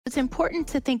It's important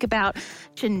to think about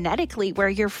genetically where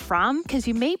you're from, because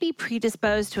you may be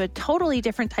predisposed to a totally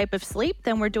different type of sleep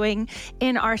than we're doing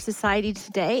in our society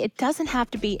today. It doesn't have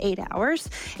to be 8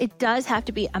 hours. It does have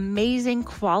to be amazing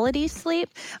quality sleep.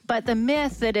 But the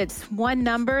myth that it's one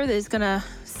number that is going to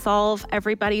solve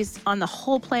everybody's on the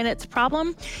whole planet's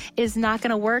problem is not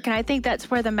going to work. And I think that's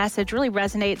where the message really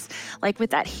resonates, like with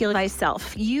that heal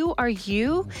thyself. You are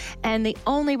you. And the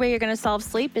only way you're going to solve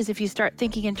sleep is if you start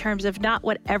thinking in terms of not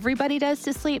what everybody does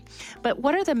to sleep, but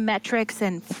what are the metrics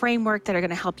and framework that are going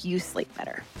to help you sleep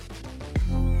better.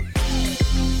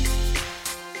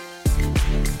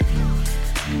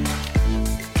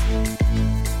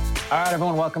 All right,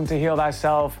 everyone, welcome to Heal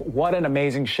Thyself. What an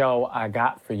amazing show I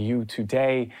got for you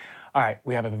today. All right,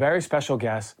 we have a very special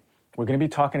guest. We're going to be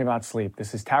talking about sleep.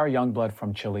 This is Tara Youngblood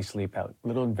from Chili Sleep, a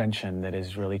little invention that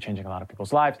is really changing a lot of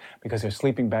people's lives because they're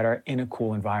sleeping better in a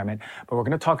cool environment. But we're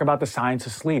going to talk about the science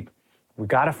of sleep. We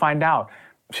got to find out,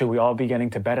 should we all be getting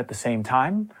to bed at the same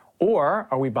time? Or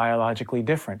are we biologically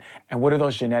different? And what do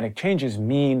those genetic changes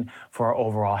mean for our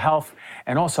overall health?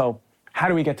 And also, how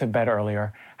do we get to bed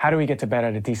earlier? How do we get to bed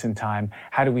at a decent time?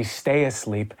 How do we stay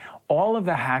asleep? All of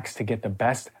the hacks to get the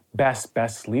best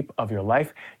sleep of your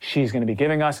life, she's going to be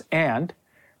giving us. And,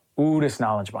 this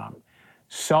knowledge bomb.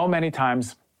 So many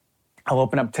times I'll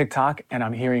open up TikTok and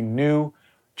I'm hearing new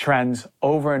trends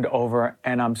over and over,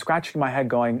 and I'm scratching my head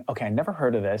going, okay, I never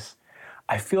heard of this.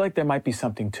 I feel like there might be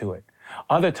something to it.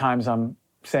 Other times I'm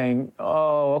saying,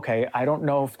 oh, okay, I don't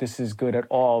know if this is good at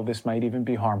all. This might even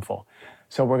be harmful.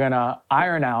 So we're going to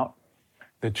iron out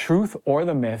the truth or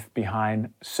the myth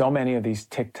behind so many of these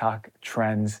TikTok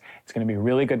trends. It's going to be a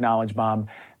really good knowledge bomb.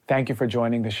 Thank you for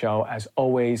joining the show, as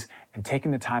always, and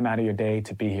taking the time out of your day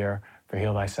to be here for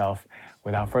Heal Thyself.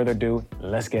 Without further ado,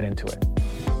 let's get into it.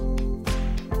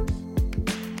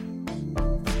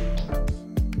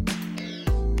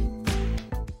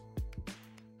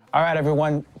 All right,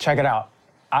 everyone, check it out.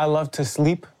 I love to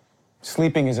sleep.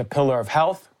 Sleeping is a pillar of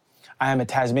health. I am a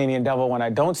Tasmanian devil when I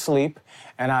don't sleep,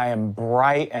 and I am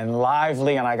bright and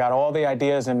lively, and I got all the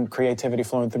ideas and creativity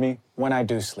flowing through me when I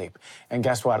do sleep. And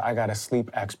guess what? I got a sleep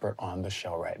expert on the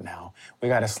show right now. We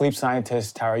got a sleep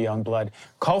scientist, Tara Youngblood,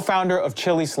 co-founder of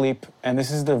Chili Sleep, and this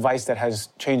is the device that has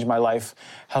changed my life,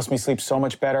 helps me sleep so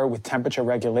much better with temperature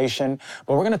regulation.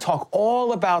 But we're going to talk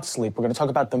all about sleep. We're going to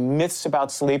talk about the myths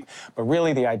about sleep, but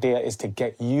really the idea is to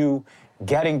get you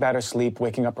getting better sleep,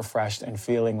 waking up refreshed, and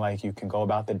feeling like you can go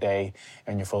about the day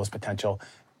and your fullest potential.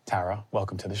 Tara,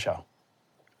 welcome to the show.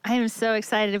 I am so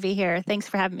excited to be here. Thanks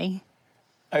for having me.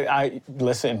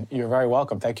 Listen, you're very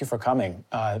welcome. Thank you for coming.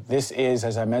 This is,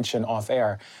 as I mentioned off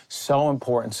air, so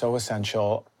important, so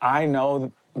essential. I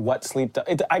know what sleep does.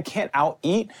 I can't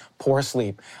out-eat poor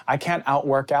sleep. I can't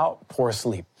out-work out poor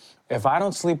sleep. If I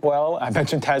don't sleep well, I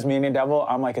mentioned Tasmanian devil,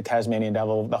 I'm like a Tasmanian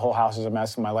devil. The whole house is a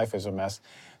mess and my life is a mess.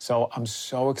 So I'm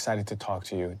so excited to talk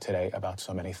to you today about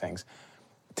so many things.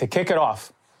 To kick it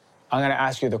off, I'm going to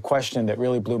ask you the question that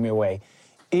really blew me away.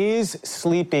 Is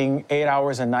sleeping 8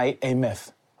 hours a night a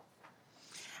myth?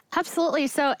 Absolutely.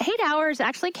 So 8 hours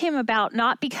actually came about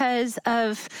not because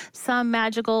of some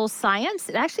magical science.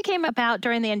 It actually came about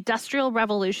during the Industrial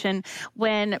Revolution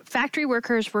when factory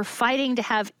workers were fighting to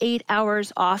have 8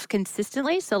 hours off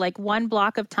consistently. So like one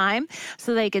block of time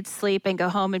so they could sleep and go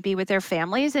home and be with their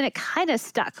families. And it kind of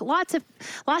stuck. Lots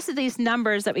of these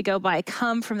numbers that we go by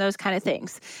come from those kind of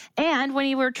things. And when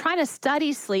you were trying to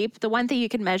study sleep, the one thing you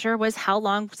could measure was how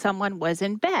long someone was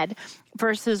in bed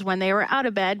versus when they were out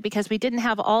of bed, because we didn't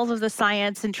have all of the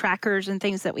science and trackers and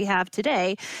things that we have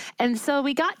today. And so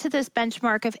we got to this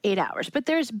benchmark of 8 hours, but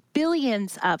there's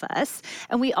billions of us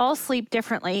and we all sleep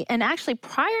differently. And actually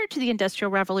prior to the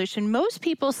Industrial Revolution, most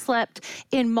people slept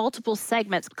in multiple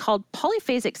segments called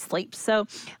polyphasic sleep. So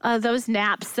those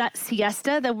naps, that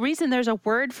siesta, the reason there's a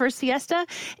word for siesta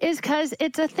is because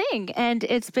it's a thing and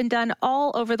it's been done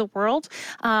all over the world.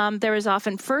 There is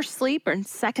often first sleep or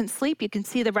second sleep. You can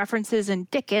see the references in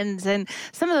Dickens and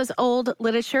some of those old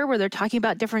literature where they're talking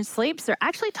about different sleeps. They're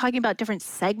actually talking about different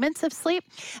segments of sleep.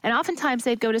 And oftentimes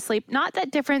they'd go to sleep not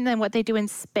that different than what they do in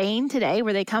Spain today,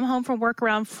 where they come home from work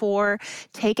around 4,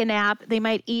 take a nap. They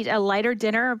might eat a lighter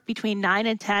dinner between 9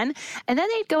 and 10. And then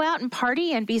they'd go out and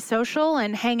party and be social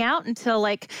and hang out until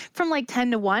from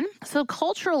 10 to 1. So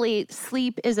culturally,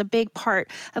 sleep is a big part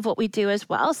of what we do as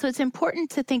well. So it's important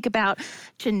to think about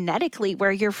genetically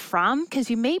where you're from,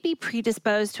 because you may be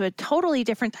predisposed to a totally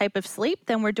different type of sleep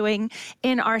than we're doing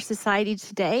in our society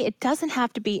today. It doesn't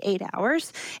have to be 8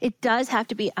 hours. It does have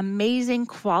to be amazing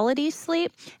quality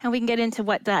sleep, and we can get into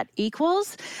what that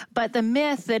equals. But the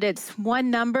myth that it's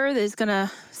one number that is going to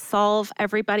solve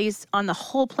everybody's on the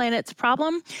whole planet's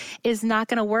problem is not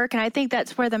going to work. And I think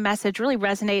that's where the message really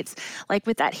resonates, like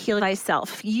with that heal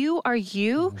thyself. You are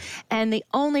you, and the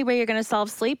only way you're going to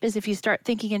solve sleep is if you start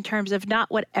thinking in terms of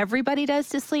not what everybody does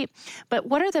to sleep, but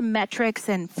what are the metrics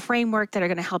and framework that are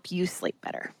going to help you sleep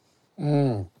better.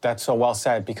 That's so well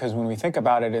said, because when we think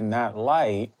about it in that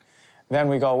light, then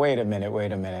we go, wait a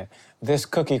minute. This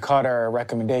cookie cutter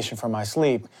recommendation for my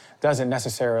sleep doesn't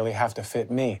necessarily have to fit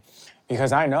me,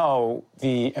 because I know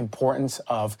the importance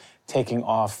of taking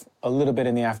off a little bit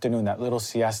in the afternoon, that little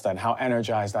siesta, and how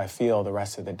energized I feel the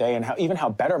rest of the day, and how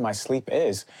better my sleep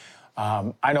is.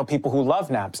 I know people who love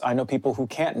naps. I know people who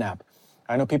can't nap.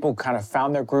 I know people who kind of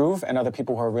found their groove, and other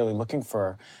people who are really looking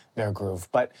for their groove.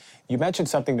 But you mentioned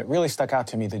something that really stuck out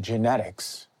to me, the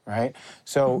genetics, right?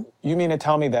 So you mean to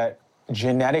tell me that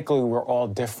genetically we're all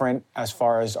different as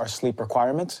far as our sleep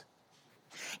requirements?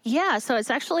 Yeah, so it's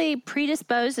actually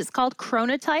predisposed. It's called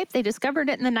chronotype. They discovered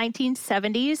it in the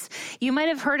 1970s. You might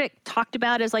have heard it talked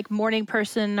about as like morning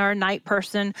person or night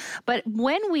person. But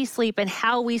when we sleep and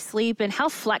how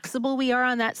flexible we are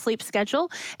on that sleep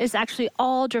schedule is actually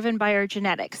all driven by our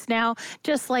genetics. Now,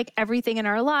 just like everything in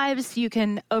our lives, you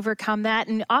can overcome that.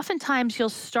 And oftentimes you'll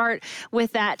start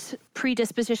with that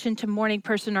predisposition to morning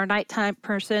person or nighttime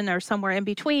person or somewhere in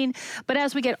between. But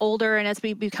as we get older and as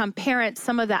we become parents,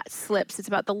 some of that slips. It's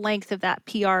about the length of that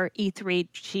PRE3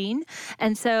 gene.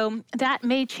 And so that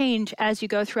may change as you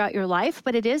go throughout your life,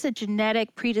 but it is a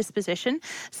genetic predisposition.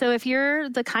 So if you're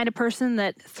the kind of person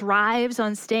that thrives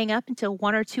on staying up until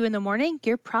 1 or 2 in the morning,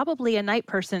 you're probably a night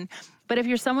person. But if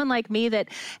you're someone like me that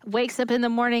wakes up in the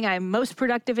morning, I'm most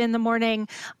productive in the morning,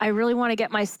 I really want to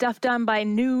get my stuff done by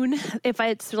noon, if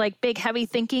it's like big, heavy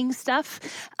thinking stuff.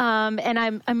 And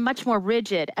I'm much more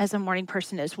rigid as a morning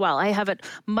person as well. I have a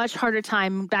much harder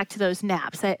time back to those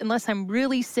naps. Unless I'm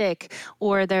really sick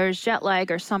or there's jet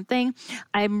lag or something,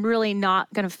 I'm really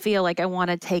not going to feel like I want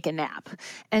to take a nap.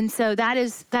 And so that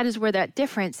is where that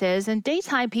difference is. And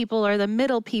daytime people or the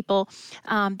middle people,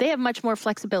 they have much more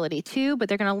flexibility too, but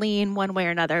they're going to lean one way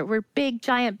or another. We're big,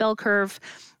 giant bell curve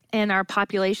in our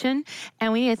population,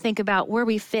 and we need to think about where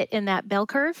we fit in that bell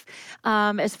curve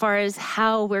as far as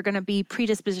how we're going to be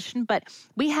predispositioned. But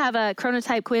we have a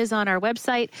chronotype quiz on our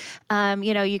website.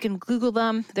 You can Google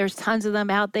them. There's tons of them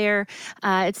out there.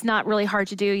 It's not really hard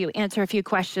to do. You answer a few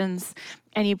questions,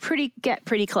 and you get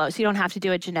pretty close. You don't have to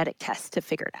do a genetic test to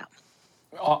figure it out.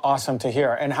 Awesome to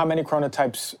hear. And how many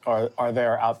chronotypes are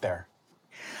there out there?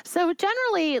 So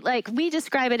generally, like we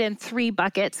describe it in 3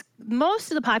 buckets.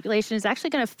 Most of the population is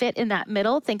actually going to fit in that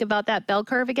middle. Think about that bell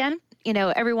curve again.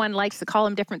 Everyone likes to call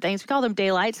them different things. We call them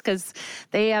daylights because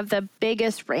they have the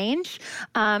biggest range.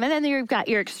 And then you've got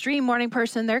your extreme morning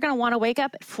person. They're going to want to wake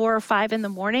up at 4 or 5 in the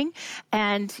morning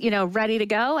and, ready to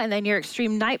go. And then your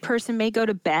extreme night person may go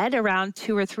to bed around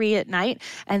 2 or 3 at night.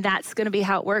 And that's going to be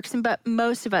how it works. But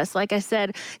most of us, like I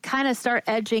said, kind of start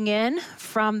edging in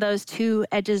from those 2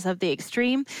 edges of the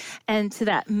extreme and to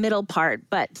that middle part.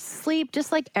 But sleep,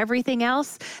 just like everything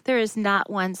else, there is not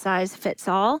one size fits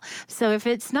all. So if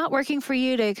it's not working for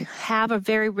you to have a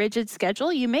very rigid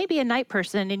schedule, you may be a night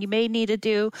person and you may need to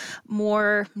do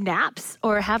more naps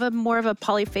or have more of a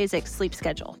polyphasic sleep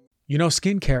schedule.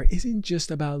 Skincare isn't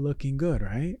just about looking good,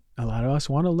 right? A lot of us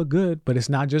want to look good, but it's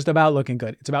not just about looking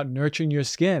good. It's about nurturing your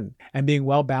skin and being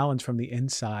well balanced from the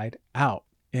inside out.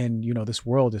 And, this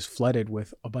world is flooded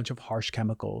with a bunch of harsh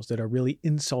chemicals that are really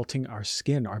insulting our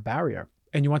skin, our barrier.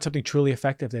 And you want something truly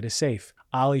effective that is safe.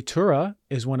 Alitura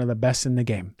is one of the best in the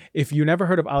game. If you never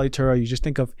heard of Alitura,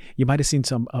 you might have seen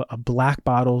some black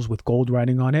bottles with gold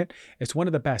writing on it. It's one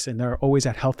of the best, and they're always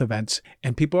at health events,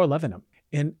 and people are loving them.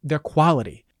 And their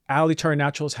quality. Alitura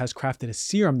Naturals has crafted a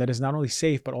serum that is not only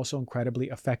safe, but also incredibly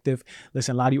effective.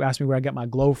 Listen, a lot of you ask me where I get my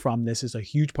glow from. This is a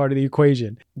huge part of the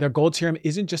equation. Their gold serum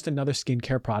isn't just another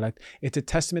skincare product. It's a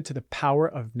testament to the power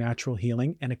of natural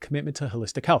healing and a commitment to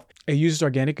holistic health. It uses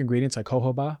organic ingredients like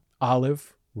jojoba,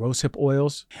 olive, rosehip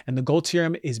oils, and the gold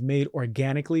serum is made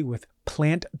organically with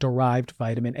plant-derived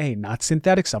vitamin A, not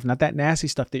synthetic stuff, not that nasty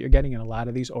stuff that you're getting in a lot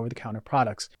of these over-the-counter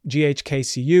products.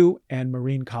 GHKCU and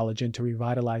marine collagen to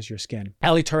revitalize your skin.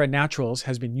 Alitura Naturals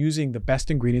has been using the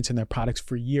best ingredients in their products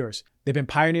for years. They've been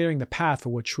pioneering the path for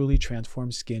what truly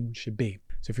transformed skin should be.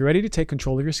 So if you're ready to take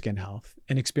control of your skin health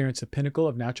and experience the pinnacle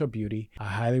of natural beauty, I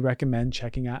highly recommend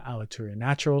checking out Alitura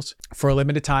Naturals. For a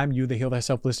limited time, you, the Heal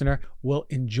Thyself listener, will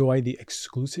enjoy the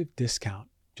exclusive discount,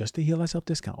 just the Heal Thyself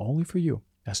discount, only for you.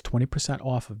 That's 20%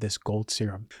 off of this gold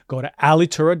serum. Go to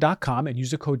alitura.com and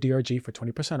use the code DRG for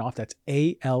 20% off. That's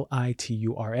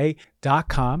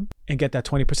ALITURA.com and get that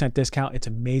 20% discount. It's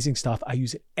amazing stuff. I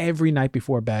use it every night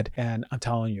before bed, and I'm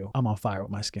telling you, I'm on fire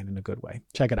with my skin in a good way.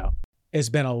 Check it out. It's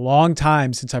been a long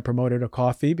time since I promoted a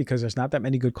coffee because there's not that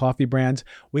many good coffee brands.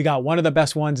 We got one of the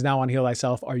best ones now on Heal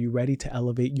Thyself. Are you ready to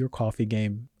elevate your coffee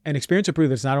game? And experience will prove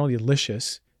that it's not only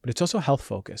delicious, but it's also health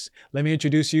focused. Let me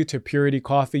introduce you to Purity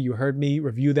Coffee. You heard me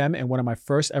review them in one of my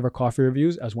first ever coffee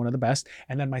reviews as one of the best,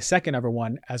 and then my second ever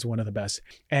one as one of the best.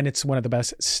 And it's one of the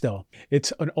best still.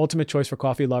 It's an ultimate choice for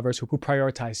coffee lovers who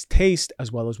prioritize taste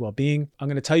as well as well-being. I'm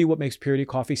gonna tell you what makes Purity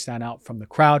Coffee stand out from the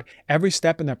crowd. Every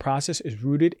step in their process is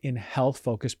rooted in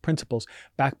health-focused principles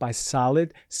backed by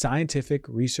solid, scientific,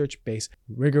 research-based,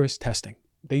 rigorous testing.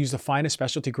 They use the finest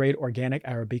specialty grade organic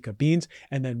Arabica beans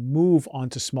and then move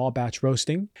on to small batch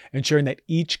roasting, ensuring that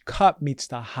each cup meets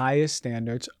the highest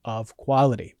standards of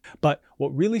quality. But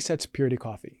what really sets Purity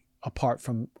Coffee apart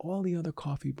from all the other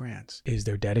coffee brands is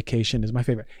their dedication, is my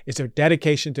favorite. It's their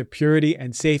dedication to purity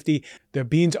and safety. Their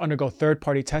beans undergo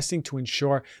third-party testing to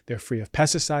ensure they're free of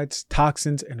pesticides,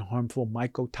 toxins, and harmful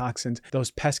mycotoxins, those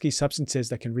pesky substances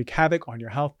that can wreak havoc on your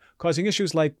health, causing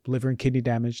issues like liver and kidney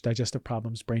damage, digestive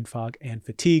problems, brain fog, and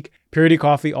fatigue. Purity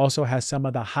Coffee also has some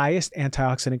of the highest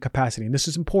antioxidant capacity. And this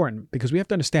is important because we have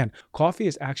to understand coffee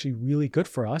is actually really good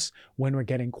for us when we're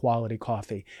getting quality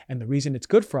coffee. And the reason it's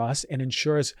good for us and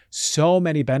ensures so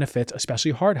many benefits,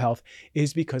 especially heart health,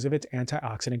 is because of its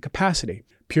antioxidant capacity.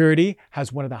 Purity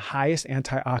has one of the highest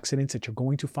antioxidants that you're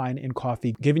going to find in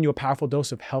coffee, giving you a powerful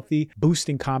dose of healthy,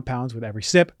 boosting compounds with every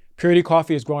sip. Purity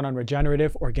Coffee is grown on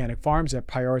regenerative organic farms that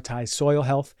prioritize soil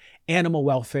health, animal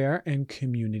welfare, and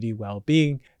community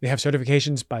well-being. They have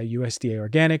certifications by USDA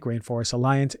Organic, Rainforest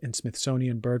Alliance, and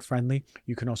Smithsonian Bird Friendly.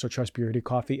 You can also trust Purity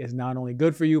Coffee is not only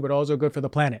good for you, but also good for the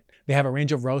planet. They have a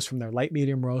range of roasts from their light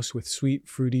medium roast with sweet,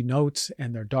 fruity notes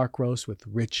and their dark roast with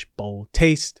rich, bold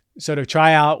taste. So to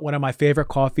try out one of my favorite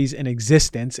coffees in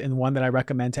existence and one that I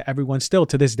recommend to everyone still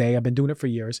to this day, I've been doing it for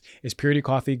years, is Purity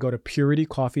Coffee. Go to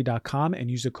puritycoffee.com and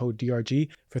use the code DRG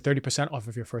for 30% off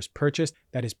of your first purchase.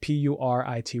 That is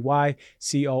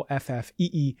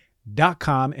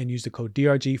puritycoffee.com and use the code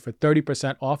DRG for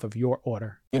 30% off of your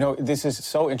order. You know, this is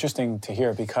so interesting to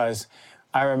hear because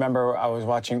I remember I was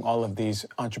watching all of these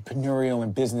entrepreneurial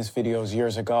and business videos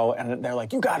years ago, and they're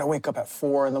like, you got to wake up at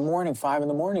 4 in the morning, 5 in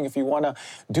the morning. If you want to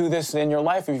do this in your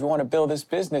life, if you want to build this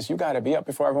business, you got to be up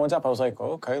before everyone's up. I was like,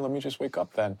 oh, okay, let me just wake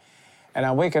up then. And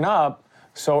I'm waking up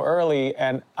so early,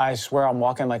 and I swear I'm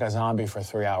walking like a zombie for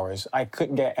 3 hours. I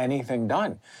couldn't get anything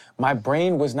done. My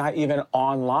brain was not even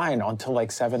online until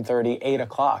like 7:30, 8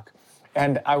 o'clock.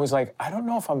 And I was like, I don't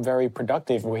know if I'm very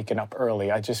productive waking up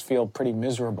early. I just feel pretty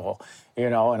miserable, you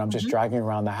know, and I'm just dragging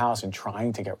around the house and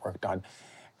trying to get work done.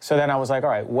 So then I was like, all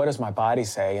right, what does my body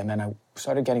say? And then I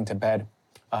started getting to bed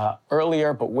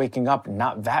earlier, but waking up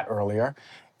not that earlier.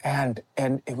 And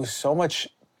it was so much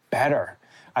better.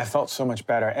 I felt so much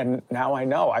better. And now I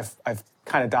know I've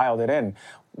kind of dialed it in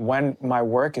when my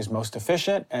work is most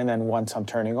efficient, and then once I'm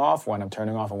turning off, when I'm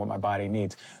turning off and what my body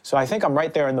needs. So I think I'm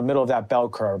right there in the middle of that bell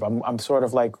curve. I'm sort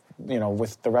of like, you know,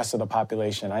 with the rest of the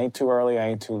population. I ain't too early, I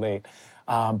ain't too late.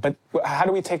 But how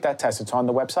do we take that test? It's on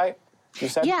the website, you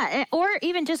said? Yeah, or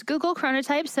even just Google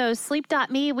Chronotype. So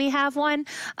sleep.me, we have one.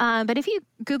 But if you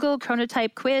Google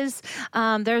Chronotype quiz,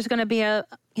 there's going to be a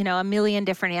million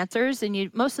different answers,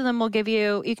 and most of them will give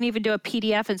you can even do a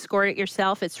PDF and score it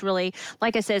yourself. It's really,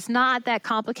 like I said, it's not that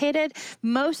complicated.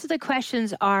 Most of the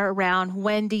questions are around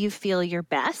when do you feel your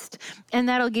best, and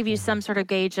that'll give you some sort of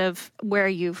gauge of where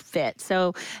you fit.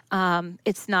 So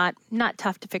it's not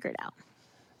tough to figure it out.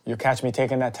 You'll catch me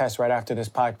taking that test right after this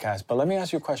podcast. But let me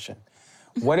ask you a question.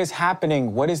 What is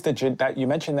happening? What is that you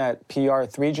mentioned that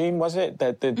PR3 gene, was it?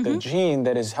 The gene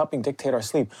that is helping dictate our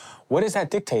sleep. What is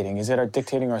that dictating? Is it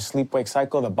dictating our sleep-wake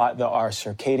cycle, our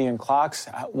circadian clocks?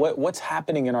 What's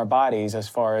happening in our bodies as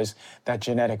far as that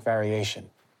genetic variation?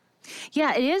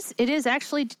 Yeah, it is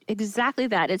actually exactly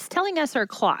that. It's telling us our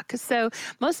clock. So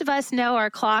most of us know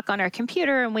our clock on our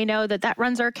computer, and we know that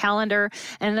runs our calendar,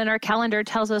 and then our calendar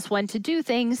tells us when to do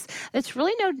things. It's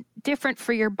really no different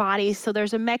for your body. So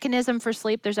there's a mechanism for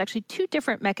sleep. There's actually 2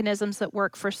 different mechanisms that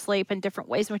work for sleep and different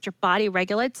ways in which your body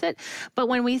regulates it. But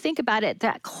when we think about it,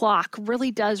 that clock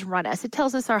really does run us. It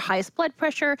tells us our highest blood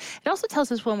pressure. It also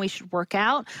tells us when we should work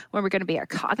out, when we're going to be our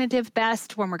cognitive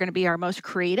best, when we're going to be our most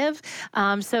creative.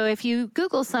 So if you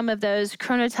Google some of those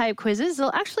chronotype quizzes, they'll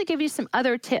actually give you some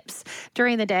other tips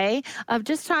during the day of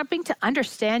just starting to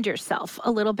understand yourself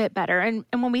a little bit better. And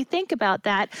when we think about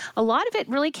that, a lot of it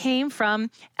really came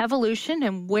from evolution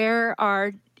and where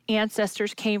our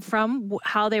ancestors came from,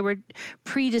 how they were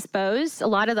predisposed. A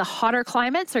lot of the hotter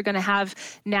climates are going to have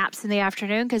naps in the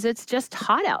afternoon because it's just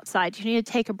hot outside. You need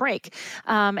to take a break.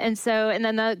 And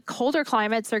then the colder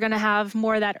climates are going to have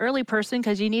more of that early person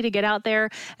because you need to get out there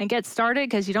and get started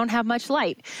because you don't have much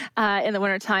light in the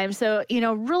wintertime. So,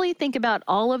 really think about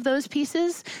all of those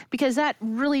pieces because that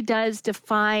really does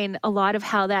define a lot of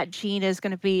how that gene is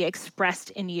going to be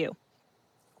expressed in you.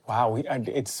 Wow,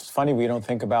 it's funny we don't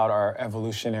think about our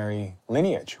evolutionary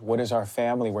lineage. What is our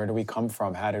family? Where do we come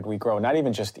from? How did we grow? Not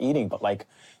even just eating, but like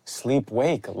sleep,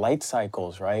 wake, light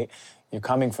cycles, right? You're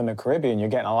coming from the Caribbean, you're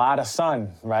getting a lot of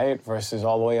sun, right? Versus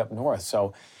all the way up north.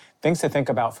 So things to think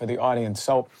about for the audience.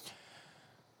 So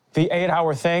the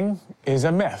 8-hour thing is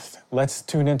a myth. Let's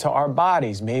tune into our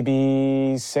bodies.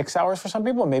 Maybe 6 hours for some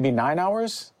people, maybe 9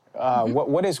 hours.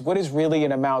 What is really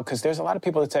an amount? Because there's a lot of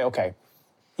people that say, okay,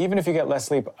 even if you get less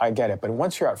sleep, I get it. But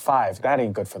once you're at 5, that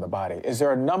ain't good for the body. Is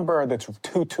there a number that's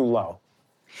too low?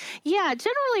 Yeah,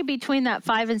 generally between that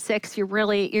 5 and 6, you're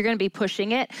going to be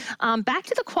pushing it. Back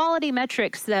to the quality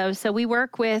metrics, though. So we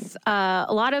work with a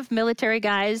lot of military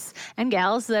guys and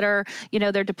gals that are,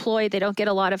 they're deployed. They don't get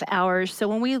a lot of hours. So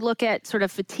when we look at sort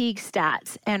of fatigue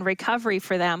stats and recovery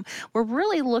for them, we're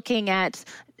really looking at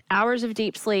hours of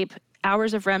deep sleep,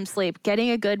 hours of REM sleep, getting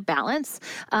a good balance.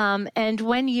 And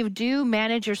when you do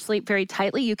manage your sleep very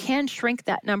tightly, you can shrink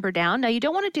that number down. Now, you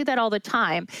don't want to do that all the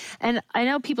time. And I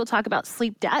know people talk about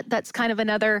sleep debt. That's kind of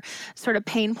another sort of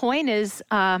pain point is,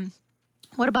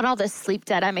 what about all this sleep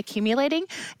debt I'm accumulating?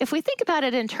 If we think about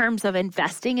it in terms of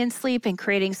investing in sleep and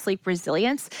creating sleep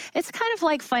resilience, it's kind of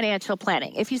like financial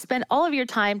planning. If you spend all of your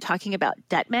time talking about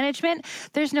debt management,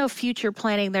 there's no future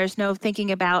planning. There's no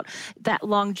thinking about that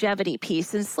longevity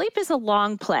piece. And sleep is a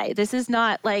long play. This is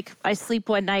not like I sleep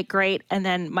one night, great, and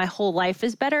then my whole life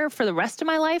is better for the rest of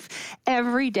my life.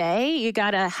 Every day, you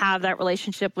got to have that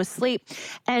relationship with sleep.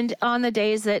 And on the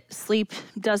days that sleep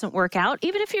doesn't work out,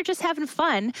 even if you're just having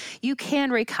fun, you can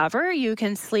recover. You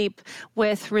can sleep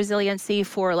with resiliency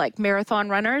for like marathon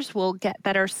runners will get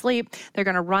better sleep. They're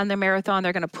going to run their marathon.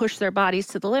 They're going to push their bodies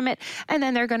to the limit, and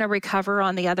then they're going to recover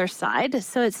on the other side.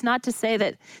 So it's not to say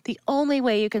that the only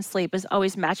way you can sleep is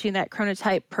always matching that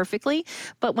chronotype perfectly.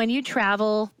 But when you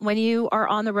travel, when you are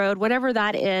on the road, whatever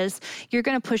that is, you're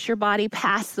going to push your body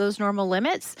past those normal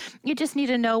limits. You just need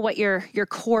to know what your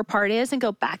core part is and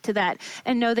go back to that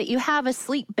and know that you have a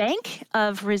sleep bank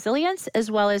of resilience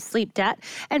as well as sleep debt,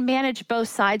 and manage both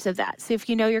sides of that. So if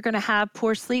you know you're going to have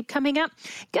poor sleep coming up,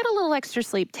 get a little extra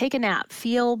sleep, take a nap,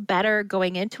 feel better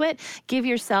going into it, give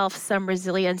yourself some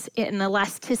resilience and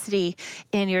elasticity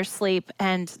in your sleep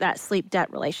and that sleep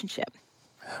debt relationship.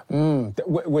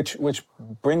 Which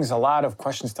brings a lot of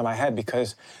questions to my head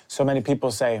because so many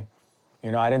people say,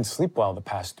 I didn't sleep well the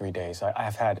past 3 days.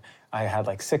 I had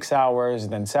like 6 hours,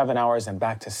 then 7 hours, and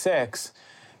back to 6.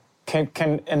 Can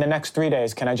in the next 3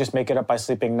 days, can I just make it up by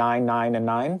sleeping 9, 9, and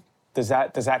 9? Does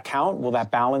that count? Will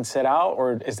that balance it out,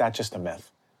 or is that just a myth?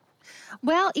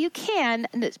 Well, you can.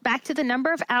 Back to the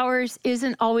number of hours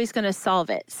isn't always going to solve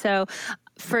it. So,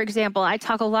 for example, I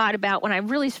talk a lot about when I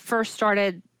really first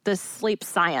started the sleep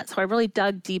science. So I really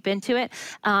dug deep into it.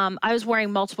 I was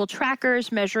wearing multiple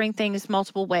trackers, measuring things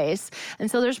multiple ways.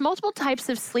 And so there's multiple types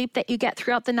of sleep that you get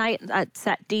throughout the night. That's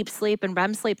that deep sleep and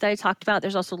REM sleep that I talked about.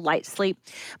 There's also light sleep,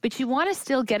 but you want to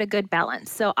still get a good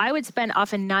balance. So I would spend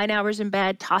often 9 hours in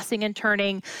bed, tossing and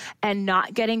turning and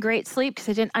not getting great sleep because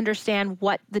I didn't understand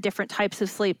what the different types of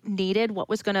sleep needed, what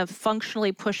was going to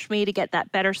functionally push me to get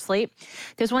that better sleep.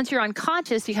 Because once you're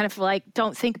unconscious, you kind of like,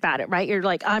 don't think about it, right? You're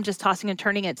like, I'm just tossing and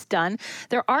turning, it's done.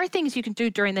 There are things you can do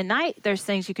during the night. There's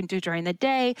things you can do during the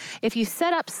day. If you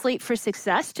set up sleep for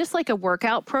success, just like a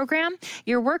workout program,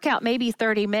 your workout may be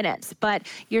 30 minutes, but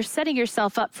you're setting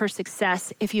yourself up for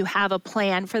success if you have a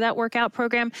plan for that workout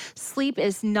program. Sleep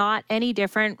is not any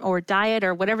different, or diet,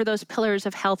 or whatever those pillars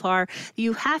of health are.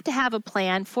 You have to have a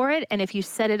plan for it. And if you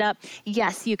set it up,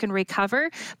 yes, you can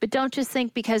recover, but don't just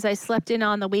think because I slept in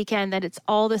on the weekend that it's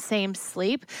all the same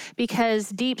sleep,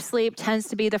 because deep sleep tends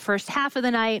to be the first half of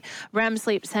the night. REM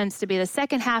sleep tends to be the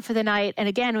second half of the night. And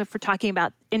again, if we're talking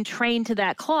about entrained to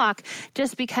that clock,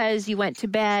 just because you went to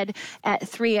bed at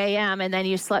 3 a.m. and then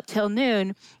you slept till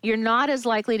noon, you're not as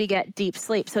likely to get deep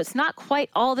sleep. So it's not quite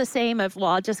all the same of,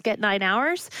 well, I'll just get 9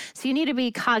 hours. So you need to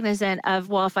be cognizant of,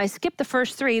 well, if I skip the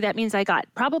first 3, that means I got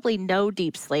probably no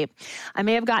deep sleep. I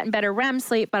may have gotten better REM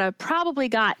sleep, but I probably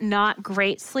got not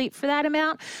great sleep for that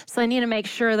amount. So I need to make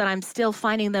sure that I'm still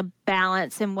finding the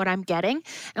balance in what I'm getting.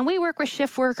 And we work with shift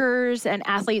shift workers and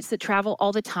athletes that travel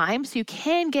all the time. So you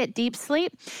can get deep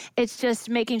sleep. It's just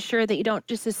making sure that you don't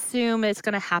just assume it's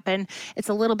going to happen. It's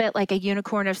a little bit like a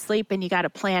unicorn of sleep, and you got to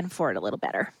plan for it a little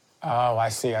better. Oh, I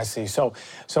see. So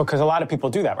because a lot of people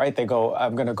do that, right? They go,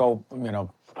 I'm going to go,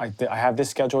 I have this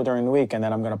schedule during the week, and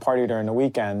then I'm going to party during the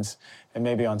weekends, and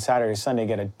maybe on Saturday, Sunday,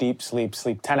 get a deep sleep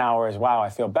 10 hours. Wow, I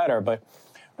feel better. But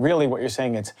really what you're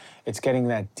saying, it's getting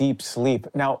that deep sleep.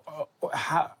 Now,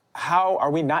 how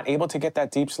are we not able to get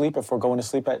that deep sleep if we're going to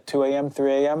sleep at 2 a.m.,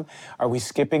 3 a.m.? Are we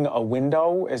skipping a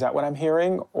window? Is that what I'm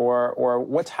hearing? Or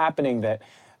what's happening that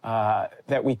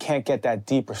we can't get that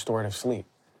deep restorative sleep?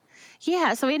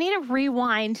 Yeah, so we need to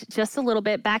rewind just a little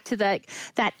bit back to that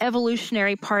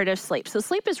evolutionary part of sleep. So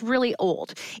sleep is really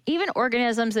old. Even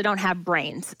organisms that don't have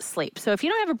brains sleep. So if you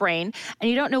don't have a brain and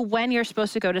you don't know when you're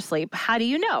supposed to go to sleep, how do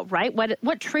you know, right?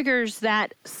 What triggers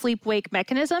that sleep-wake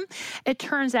mechanism? It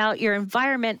turns out your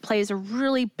environment plays a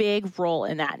really big role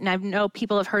in that. And I know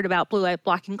people have heard about blue light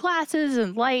blocking glasses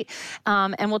and light,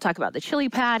 and we'll talk about the chili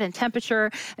pad and temperature.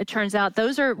 It turns out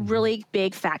those are really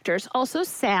big factors. Also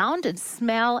sound and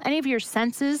smell, any of your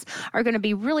senses are going to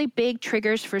be really big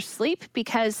triggers for sleep,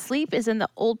 because sleep is in the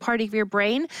old part of your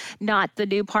brain, not the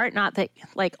new part, not that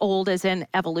like old as in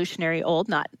evolutionary old,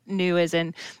 not new as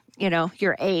in,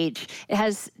 your age. It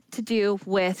has to do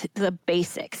with the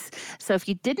basics. So if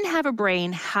you didn't have a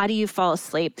brain, how do you fall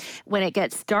asleep? When it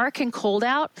gets dark and cold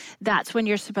out, that's when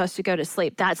you're supposed to go to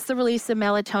sleep. That's the release of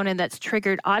melatonin that's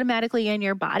triggered automatically in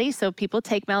your body. So people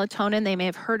take melatonin, they may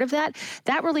have heard of that.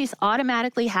 That release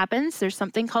automatically happens. There's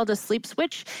something called a sleep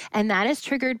switch, and that is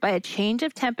triggered by a change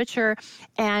of temperature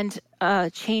and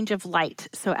a change of light.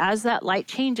 So as that light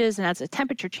changes and as the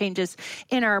temperature changes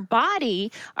in our body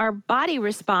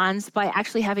responds by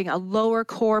actually having a lower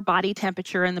core body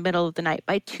temperature in the middle of the night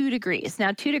by 2 degrees.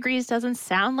 Now, 2 degrees doesn't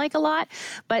sound like a lot,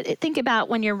 but think about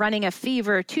when you're running a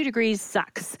fever, 2 degrees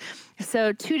sucks.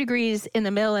 So 2 degrees in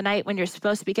the middle of the night when you're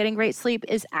supposed to be getting great sleep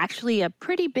is actually a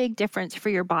pretty big difference for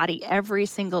your body every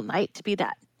single night to be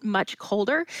that much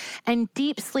colder. And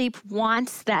deep sleep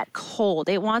wants that cold.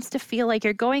 It wants to feel like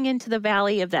you're going into the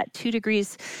valley of that 2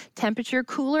 degrees temperature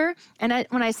cooler. And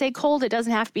when I say cold, it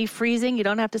doesn't have to be freezing. You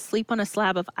don't have to sleep on a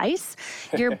slab of ice.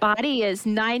 Your body is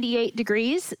 98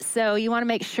 degrees. So you want to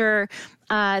make sure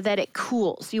that it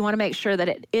cools. You want to make sure that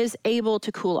it is able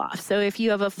to cool off. So if you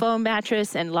have a foam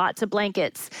mattress and lots of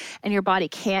blankets and your body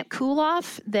can't cool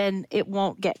off, then it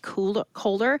won't get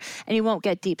colder and you won't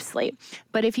get deep sleep.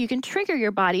 But if you can trigger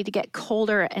your body to get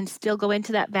colder and still go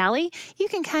into that valley, you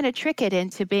can kind of trick it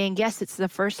into being, yes, it's the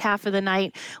first half of the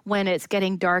night when it's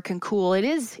getting dark and cool. It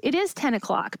is 10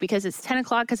 o'clock because it's 10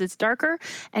 o'clock because it's darker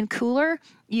and cooler.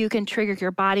 You can trigger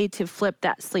your body to flip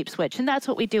that sleep switch. And that's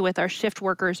what we do with our shift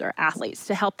workers or athletes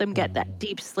to help them get that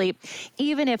deep sleep,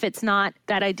 even if it's not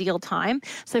that ideal time.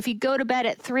 So if you go to bed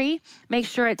at 3, make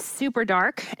sure it's super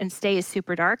dark and stays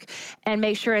super dark, and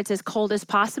make sure it's as cold as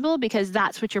possible, because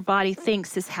that's what your body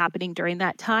thinks is happening during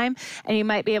that time. And you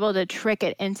might be able to trick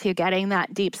it into getting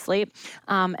that deep sleep.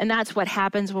 And that's what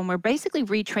happens when we're basically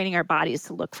retraining our bodies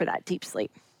to look for that deep sleep.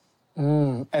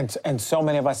 And so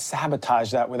many of us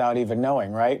sabotage that without even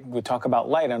knowing, right? We talk about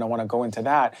light, and I want to go into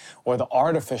that, or the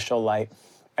artificial light,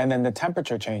 and then the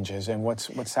temperature changes and what's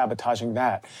sabotaging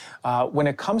that. When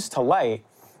it comes to light,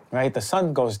 right, the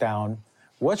sun goes down.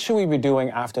 What should we be doing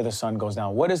after the sun goes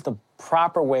down? What is the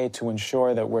proper way to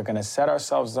ensure that we're going to set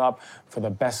ourselves up for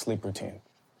the best sleep routine?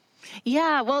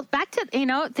 Yeah, well, back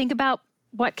to, think about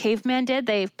what cavemen did.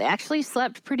 They actually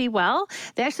slept pretty well.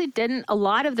 They actually didn't. A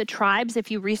lot of the tribes, if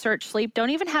you research sleep, don't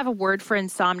even have a word for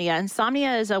insomnia.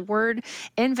 Insomnia is a word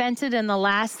invented in the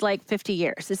last 50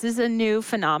 years. This is a new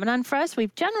phenomenon for us.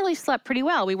 We've generally slept pretty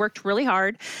well. We worked really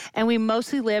hard, and we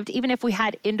mostly lived, even if we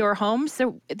had indoor homes,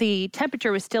 so the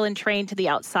temperature was still entrained to the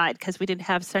outside because we didn't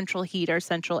have central heat or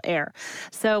central air.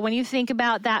 So when you think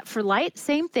about that for light,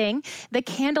 same thing. The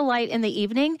candlelight in the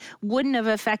evening wouldn't have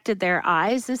affected their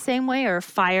eyes the same way, or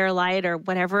firelight or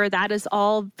whatever. That is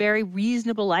all very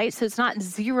reasonable light. So it's not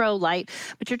zero light,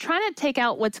 but you're trying to take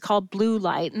out what's called blue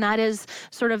light. And that is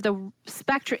sort of the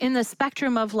spectrum, in the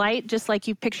spectrum of light, just like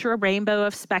you picture a rainbow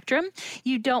of spectrum.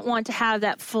 You don't want to have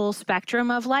that full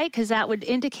spectrum of light, because that would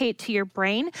indicate to your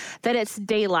brain that it's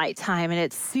daylight time and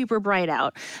it's super bright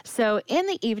out. So in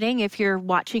the evening, if you're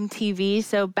watching TV,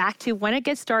 so back to when it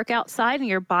gets dark outside and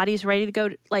your body's ready to go,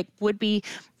 would be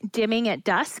dimming at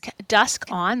dusk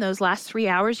on, those last 3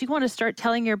 hours, you want to start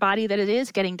telling your body that it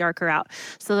is getting darker out.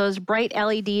 So those bright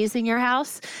LEDs in your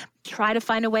house, try to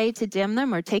find a way to dim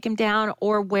them or take them down,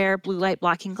 or wear blue light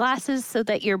blocking glasses so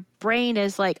that your brain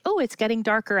is like, oh, it's getting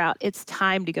darker out. It's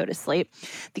time to go to sleep.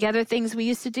 The other things we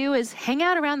used to do is hang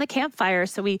out around the campfire.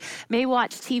 So we may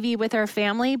watch TV with our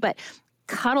family, but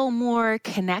cuddle more,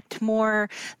 connect more.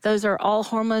 Those are all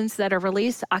hormones that are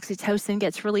released. Oxytocin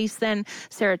gets released then,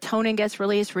 serotonin gets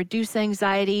released, reduce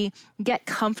anxiety, get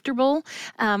comfortable.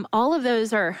 All of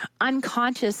those are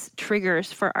unconscious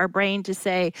triggers for our brain to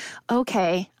say,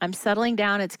 okay, I'm settling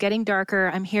down, it's getting darker,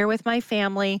 I'm here with my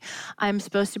family, I'm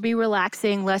supposed to be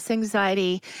relaxing, less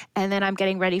anxiety, and then I'm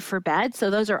getting ready for bed.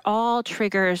 So those are all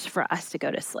triggers for us to go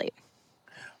to sleep.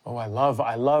 Oh, I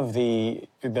love the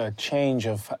change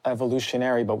of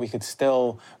evolutionary, but we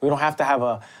don't have to have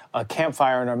a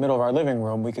campfire in the middle of our living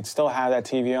room. We could still have that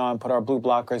TV on, put our blue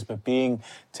blockers, but being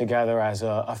together as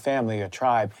a family, a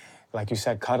tribe, like you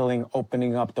said, cuddling,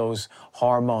 opening up those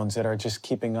hormones that are just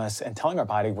keeping us and telling our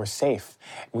body we're safe.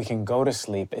 We can go to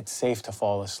sleep. It's safe to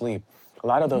fall asleep. A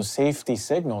lot of those safety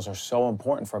signals are so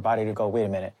important for a body to go, wait a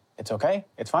minute, it's okay,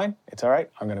 it's fine, it's all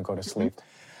right, I'm gonna go to sleep.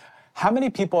 How many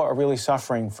people are really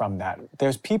suffering from that?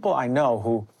 There's people I know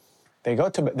who they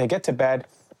get to bed,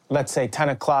 let's say 10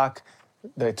 o'clock,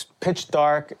 it's pitch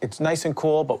dark, it's nice and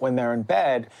cool, but when they're in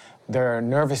bed, their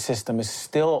nervous system is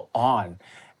still on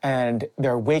and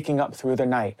they're waking up through the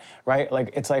night, right?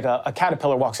 Like it's like a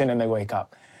caterpillar walks in and they wake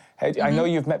up. Hey, I know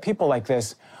you've met people like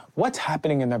this. What's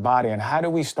happening in their body and how do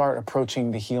we start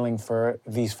approaching the healing for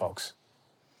these folks?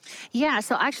 Yeah,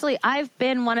 so actually, I've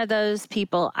been one of those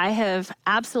people. I have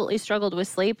absolutely struggled with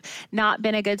sleep, not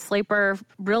been a good sleeper.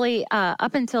 Really,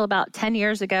 up until about 10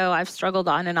 years ago, I've struggled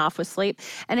on and off with sleep.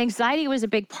 And anxiety was a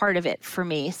big part of it for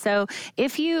me. So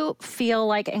if you feel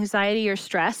like anxiety or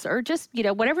stress or just,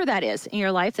 whatever that is in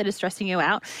your life that is stressing you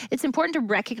out, it's important to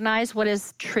recognize what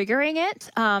is triggering it.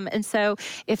 And so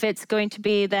if it's going to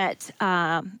be that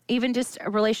even just a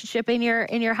relationship in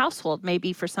your household,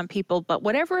 maybe for some people, but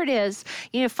whatever it is,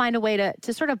 find a way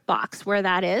to sort of box where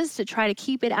that is to try to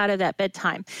keep it out of that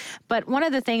bedtime. But one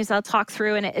of the things I'll talk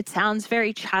through, and it sounds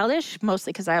very childish,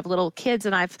 mostly because I have little kids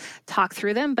and I've talked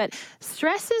through them, but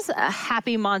stress is a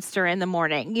happy monster in the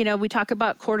morning. We talk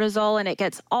about cortisol and it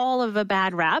gets all of a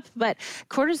bad rap, but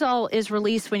cortisol is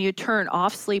released when you turn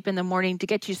off sleep in the morning to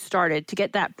get you started, to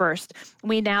get that burst.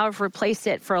 We now have replaced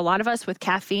it for a lot of us with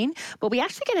caffeine, but we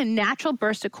actually get a natural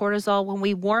burst of cortisol when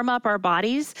we warm up our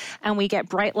bodies and we get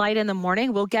bright light in the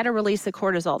morning. We'll get a release of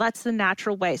cortisol. That's the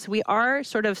natural way. So we are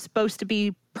sort of supposed to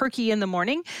be perky in the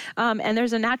morning, and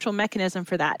there's a natural mechanism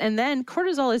for that. And then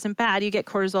cortisol isn't bad. You get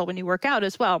cortisol when you work out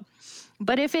as well.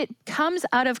 But if it comes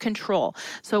out of control,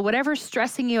 so whatever's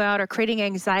stressing you out or creating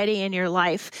anxiety in your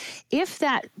life, if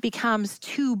that becomes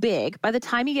too big, by the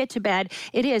time you get to bed,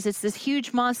 it's this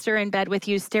huge monster in bed with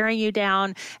you, staring you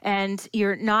down, and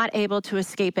you're not able to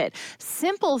escape it.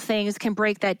 Simple things can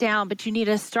break that down, but you need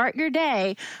to start your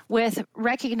day with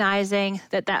recognizing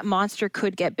that monster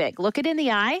could get big. Look it in the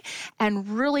eye and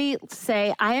really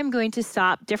say, I am going to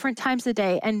stop different times a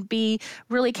day and be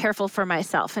really careful for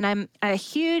myself. And I'm a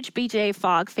huge BJ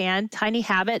Fogg fan, Tiny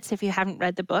Habits, if you haven't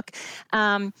read the book.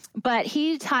 But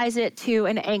he ties it to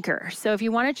an anchor. So if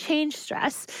you want to change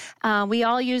stress, we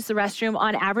all use the restroom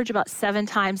on average about 7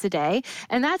 times a day.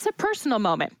 And that's a personal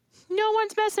moment. No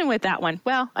one's messing with that one.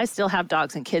 Well, I still have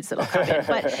dogs and kids that'll come in.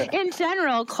 But in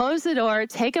general, close the door,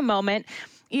 take a moment.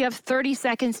 You have 30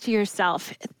 seconds to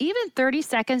yourself, even 30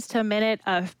 seconds to a minute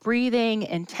of breathing,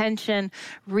 intention,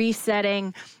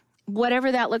 resetting,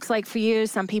 whatever that looks like for you.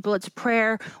 Some people it's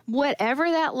prayer, whatever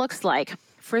that looks like.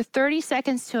 For 30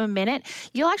 seconds to a minute,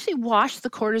 you'll actually wash the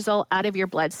cortisol out of your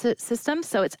blood system.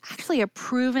 So it's actually a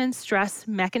proven stress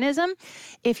mechanism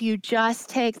if you just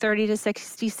take 30 to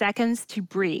 60 seconds to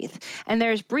breathe. And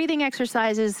there's breathing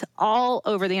exercises all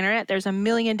over the internet. There's a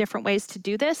million different ways to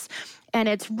do this. And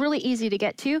it's really easy to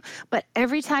get to. But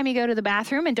every time you go to the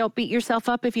bathroom, and don't beat yourself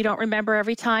up if you don't remember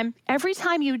every time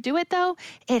you do it, though,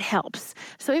 it helps.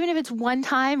 So even if it's one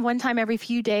time every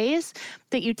few days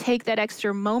that you take that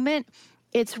extra moment,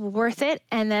 it's worth it.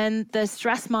 And then the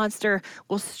stress monster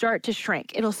will start to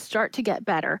shrink. It'll start to get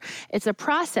better. It's a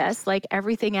process like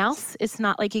everything else. It's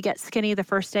not like you get skinny the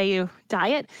first day you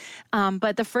diet,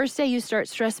 but the first day you start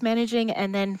stress managing,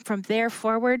 and then from there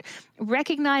forward,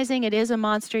 recognizing it is a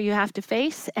monster you have to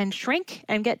face and shrink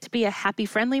and get to be a happy,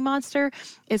 friendly monster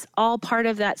is all part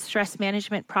of that stress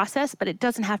management process, but it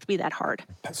doesn't have to be that hard.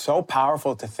 That's so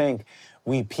powerful to think.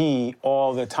 We pee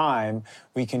all the time.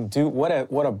 We can do, what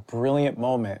a brilliant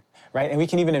moment, right? And we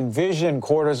can even envision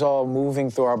cortisol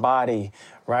moving through our body,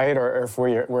 right? Or if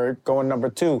we're going number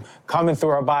 2, coming through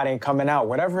our body and coming out,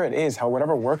 whatever it is,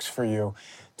 whatever works for you,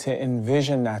 to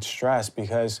envision that stress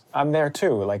because I'm there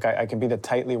too. Like I can be the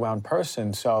tightly wound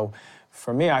person. So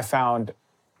for me, I found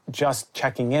just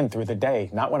checking in through the day,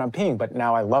 not when I'm peeing, but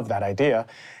now I love that idea.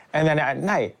 And then at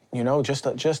night, just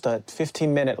a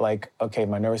 15-minute, like, okay,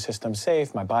 my nervous system's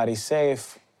safe, my body's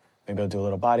safe. Maybe I'll do a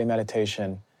little body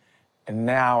meditation. And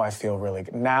now I feel really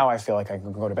good. Now I feel like I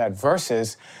can go to bed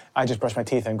versus I just brush my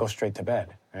teeth and go straight to bed.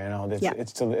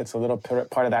 It's a little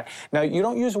part of that. Now, you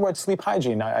don't use the word sleep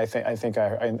hygiene, I think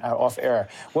off air.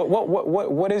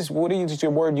 What is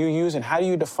your word you use, and how do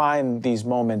you define these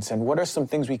moments, and what are some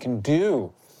things we can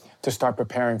do to start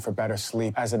preparing for better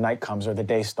sleep as the night comes or the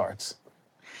day starts?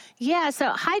 Yeah, so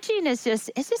hygiene is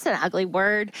it's just an ugly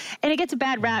word, and it gets a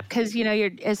bad rap because, you're,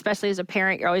 especially as a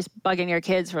parent, you're always bugging your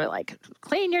kids for like,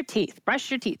 clean your teeth, brush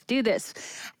your teeth, do this.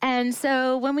 And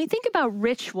so when we think about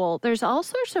ritual, there's all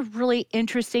sorts of really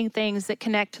interesting things that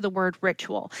connect to the word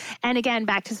ritual. And again,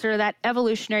 back to sort of that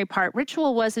evolutionary part,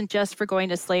 ritual wasn't just for going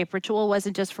to sleep. Ritual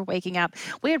wasn't just for waking up.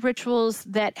 We had rituals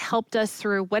that helped us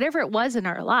through whatever it was in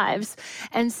our lives.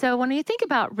 And so when you think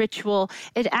about ritual,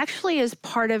 it actually is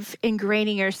part of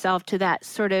ingraining yourself to that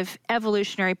sort of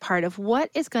evolutionary part of what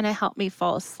is going to help me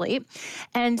fall asleep.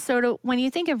 And sort of when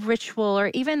you think of ritual, or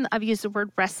even I've used the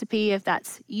word recipe if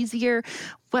that's easier,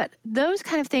 but those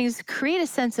kind of things create a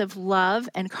sense of love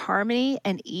and harmony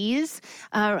and ease.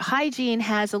 Hygiene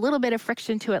has a little bit of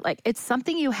friction to it, like it's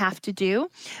something you have to do,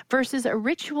 versus a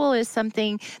ritual is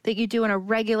something that you do on a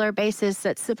regular basis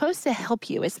that's supposed to help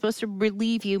you. It's supposed to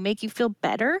relieve you, make you feel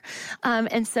better.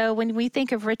 And so when we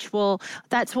think of ritual,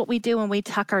 that's what we do when we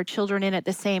tuck our children in at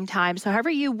the same time. So however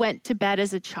you went to bed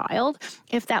as a child,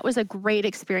 if that was a great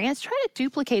experience, try to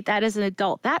duplicate that as an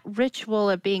adult. That ritual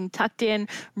of being tucked in,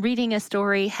 reading a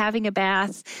story, having a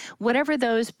bath, whatever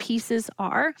those pieces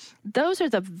are, those are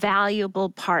the valuable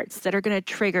parts that are going to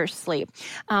trigger sleep.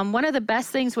 One of the best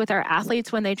things with our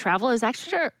athletes when they travel is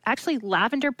actually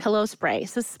lavender pillow spray.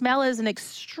 So smell is an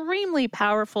extremely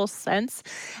powerful sense,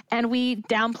 and we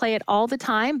downplay it all the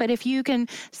time. But if you can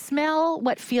smell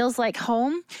what feels like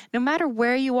home, no matter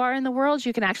where you are in the world,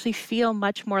 you can actually feel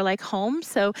much more like home.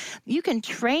 So you can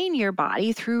train your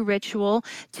body through ritual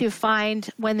to find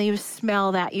when you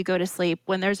smell that, you go to sleep.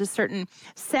 When there's a certain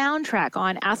soundtrack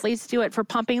on, athletes do it for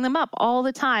pumping them up all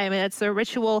the time. And it's a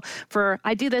ritual for,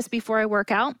 I do this before I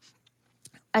work out.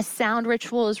 A sound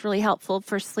ritual is really helpful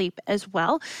for sleep as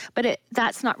well, but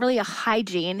that's not really a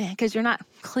hygiene because you're not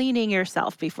cleaning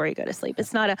yourself before you go to sleep.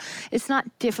 It's not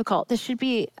difficult. This should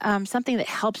be something that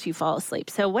helps you fall asleep.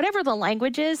 So whatever the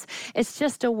language is, it's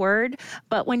just a word.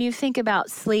 But when you think about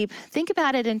sleep, think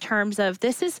about it in terms of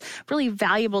this is really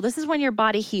valuable. This is when your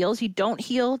body heals. You don't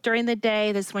heal during the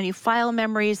day. This is when you file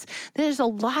memories. There's a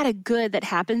lot of good that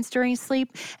happens during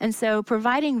sleep. And so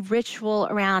providing ritual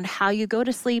around how you go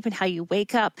to sleep and how you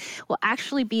wake up will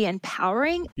actually be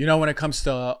empowering. When it comes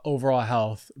to overall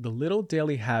health, the little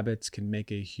daily habits can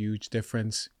make a huge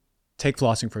difference. Take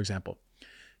flossing, for example.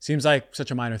 Seems like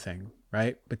such a minor thing,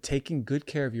 right? But taking good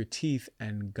care of your teeth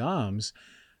and gums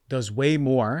does way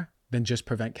more than just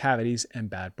prevent cavities and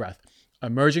bad breath.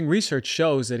 Emerging research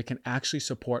shows that it can actually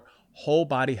support whole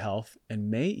body health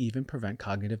and may even prevent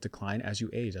cognitive decline as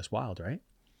you age. That's wild, right?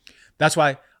 That's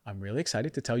why I'm really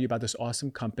excited to tell you about this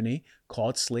awesome company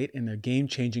called Slate and their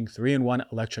game-changing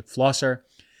 3-in-1 electric flosser.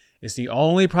 It's the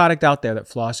only product out there that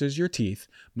flosses your teeth,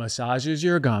 massages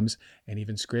your gums, and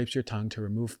even scrapes your tongue to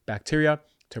remove bacteria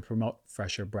to promote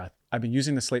fresher breath. I've been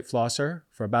using the Slate flosser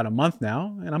for about a month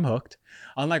now, and I'm hooked.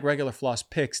 Unlike regular floss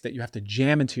picks that you have to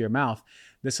jam into your mouth,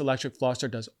 this electric flosser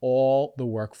does all the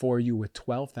work for you with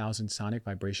 12,000 sonic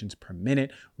vibrations per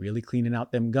minute, really cleaning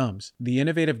out them gums. The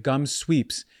innovative gum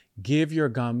sweeps give your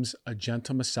gums a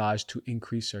gentle massage to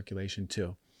increase circulation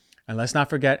too. And let's not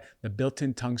forget the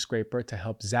built-in tongue scraper to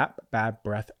help zap bad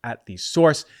breath at the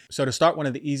source. So to start one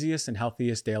of the easiest and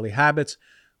healthiest daily habits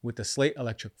with the Slate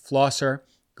electric flosser,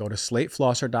 go to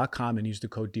slateflosser.com and use the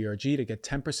code DRG to get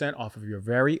 10% off of your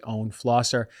very own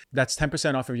flosser. That's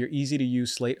 10% off of your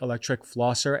easy-to-use Slate electric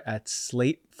flosser at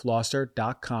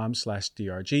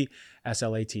slateflosser.com/DRG,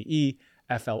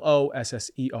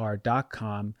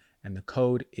 SLATEFLOSSER.com, and the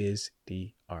code is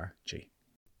DRG.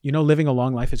 Living a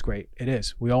long life is great. It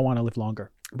is. We all want to live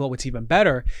longer. But what's even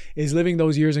better is living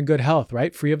those years in good health,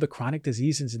 right? Free of the chronic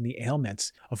diseases and the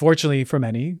ailments. Unfortunately, for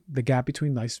many, the gap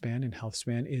between lifespan and health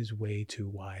span is way too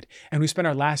wide. And we spend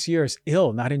our last years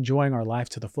ill, not enjoying our life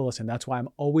to the fullest. And that's why I'm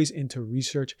always into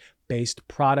research plant-based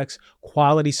products,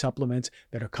 quality supplements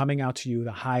that are coming out to you,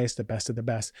 the highest, the best of the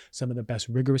best, some of the best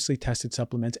rigorously tested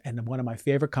supplements. And one of my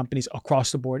favorite companies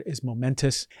across the board is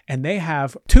Momentous. And they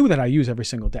have two that I use every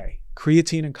single day: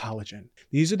 creatine and collagen.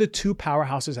 These are the two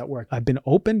powerhouses at work. I've been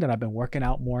opened and I've been working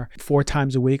out more 4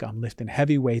 times a week. I'm lifting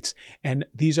heavy weights, and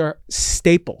these are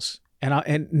staples.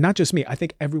 And not just me, I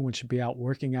think everyone should be out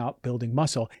working out, building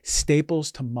muscle,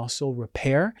 staples to muscle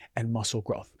repair and muscle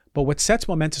growth. But what sets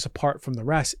Momentous apart from the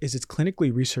rest is its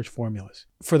clinically researched formulas.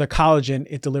 For the collagen,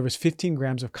 it delivers 15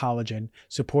 grams of collagen,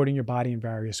 supporting your body in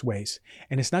various ways.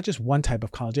 And it's not just one type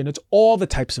of collagen, it's all the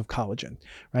types of collagen,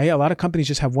 right? A lot of companies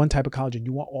just have one type of collagen.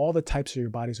 You want all the types of your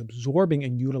body's absorbing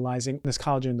and utilizing this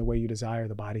collagen the way you desire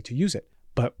the body to use it.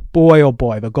 But boy, oh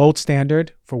boy, the gold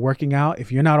standard for working out,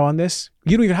 if you're not on this,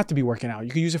 you don't even have to be working out.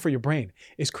 You can use it for your brain.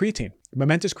 It's creatine.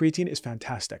 Momentous creatine is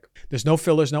fantastic. There's no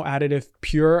fillers, no additive,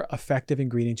 pure, effective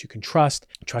ingredients you can trust.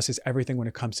 Trust is everything when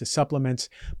it comes to supplements.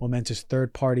 Momentous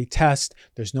third-party test.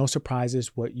 There's no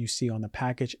surprises. What you see on the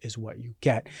package is what you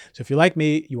get. So if you're like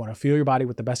me, you want to fuel your body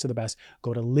with the best of the best,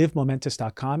 go to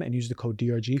livemomentous.com and use the code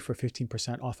DRG for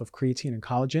 15% off of creatine and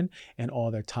collagen and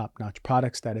all their top-notch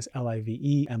products. That is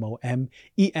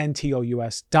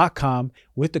livemomentous.com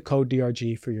with the code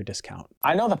DRG for your discount.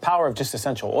 I know the power of just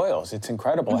essential oils. It's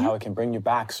incredible how it can bring you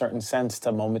back certain scents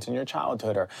to moments in your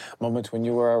childhood, or moments when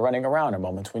you were running around, or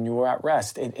moments when you were at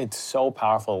rest. It's so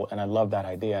powerful, and I love that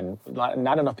idea. And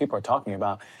not enough people are talking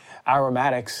about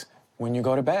aromatics when you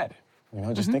go to bed. You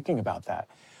know, just thinking about that.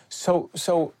 So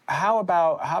how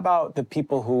about the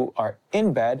people who are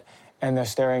in bed and they're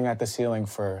staring at the ceiling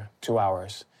for 2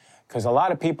 hours? Because a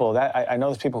lot of people, I know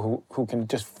there's people who can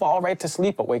just fall right to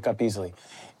sleep but wake up easily.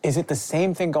 Is it the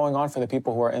same thing going on for the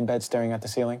people who are in bed staring at the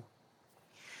ceiling?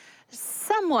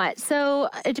 Somewhat. So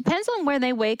it depends on where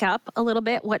they wake up a little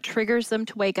bit, what triggers them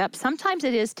to wake up. Sometimes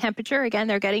it is temperature. Again,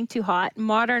 they're getting too hot.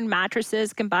 Modern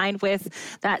mattresses combined with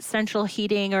that central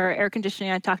heating or air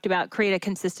conditioning I talked about create a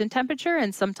consistent temperature,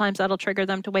 and sometimes that'll trigger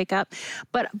them to wake up.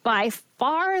 But by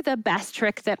far the best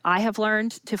trick that I have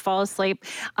learned to fall asleep,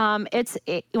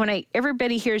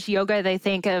 everybody hears yoga, they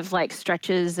think of like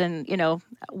stretches and,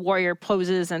 warrior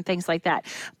poses and things like that.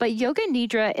 But Yoga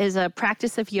Nidra is a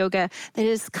practice of yoga that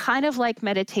is kind of like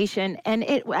meditation, and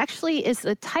it actually is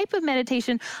a type of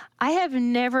meditation I have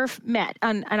never met,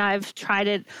 and I've tried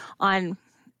it on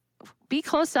be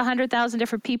close to 100,000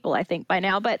 different people, I think, by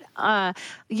now. But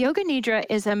Yoga Nidra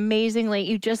is amazingly,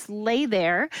 you just lay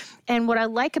there. And what I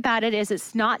like about it is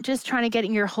it's not just trying to get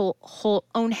in your whole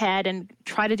own head and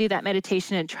try to do that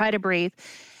meditation and try to breathe.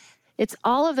 It's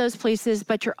all of those places,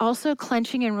 but you're also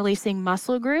clenching and releasing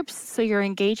muscle groups. So you're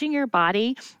engaging your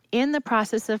body in the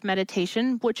process of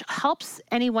meditation, which helps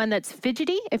anyone that's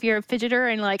fidgety. If you're a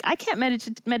fidgeter and like, I can't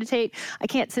meditate, I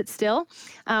can't sit still.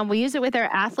 We use it with our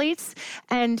athletes,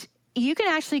 and you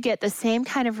can actually get the same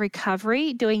kind of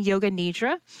recovery doing Yoga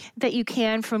Nidra that you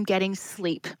can from getting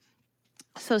sleep.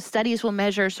 So studies will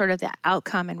measure sort of the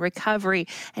outcome and recovery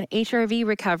and HRV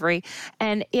recovery.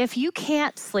 And if you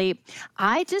can't sleep,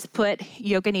 I just put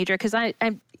Yoga Nidra, because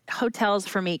hotels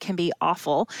for me can be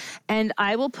awful. And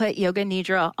I will put Yoga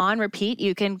Nidra on repeat.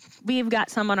 We've got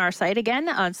some on our site again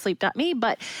on sleep.me,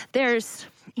 but there's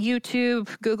YouTube,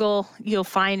 Google, you'll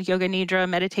find Yoga Nidra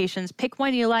meditations. Pick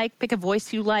one you like, pick a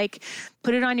voice you like,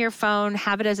 put it on your phone,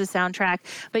 have it as a soundtrack.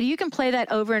 But you can play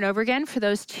that over and over again for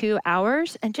those 2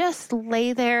 hours and just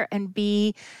lay there and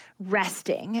be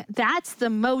resting. That's the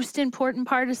most important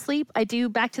part of sleep. I do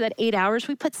back to that 8 hours.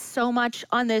 We put so much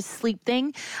on this sleep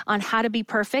thing on how to be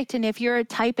perfect. And if you're a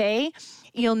type A,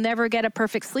 you'll never get a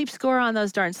perfect sleep score on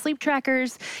those darn sleep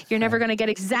trackers. You're never going to get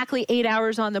exactly 8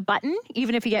 hours on the button.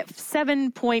 Even if you get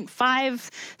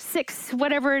 7.56,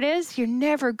 whatever it is, you're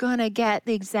never going to get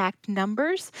the exact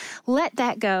numbers. Let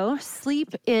that go.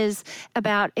 Sleep is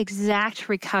about exact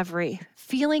recovery,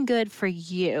 feeling good for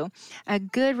you. A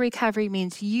good recovery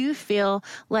means you feel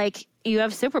like you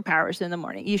have superpowers in the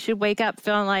morning. You should wake up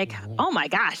feeling like, oh my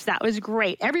gosh, that was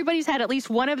great. Everybody's had at least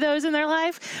one of those in their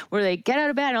life where they get out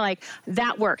of bed and are like,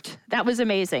 that worked. That was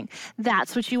amazing.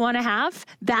 That's what you want to have.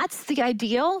 That's the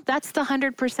ideal. That's the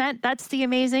 100%. That's the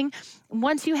amazing.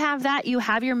 Once you have that, you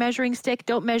have your measuring stick.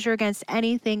 Don't measure against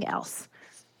anything else.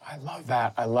 I love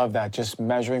that. I love that. Just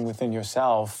measuring within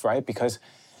yourself, right? Because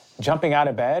jumping out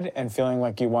of bed and feeling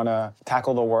like you want to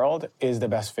tackle the world is the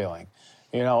best feeling.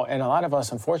 And a lot of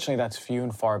us, unfortunately, that's few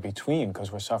and far between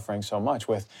because we're suffering so much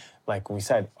with, like we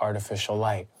said, artificial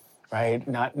light, right?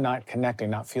 Not connecting,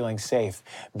 not feeling safe,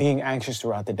 being anxious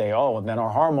throughout the day. Oh, and then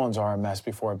our hormones are a mess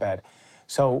before bed.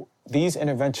 So these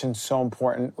interventions so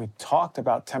important. We talked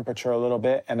about temperature a little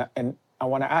bit, and I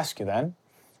want to ask you then,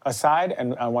 aside,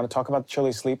 and I want to talk about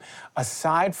chilly sleep,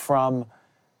 aside from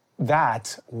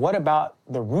that, what about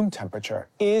the room temperature?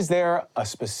 Is there a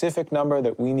specific number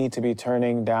that we need to be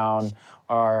turning down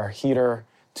our heater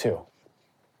to?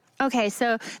 Okay,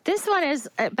 so this one is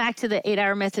back to the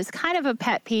 8-hour myth. It's kind of a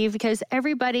pet peeve because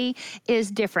everybody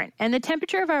is different. And the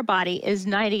temperature of our body is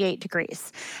 98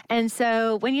 degrees. And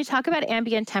so when you talk about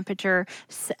ambient temperature,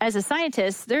 as a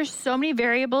scientist, there's so many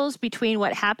variables between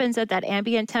what happens at that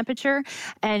ambient temperature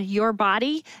and your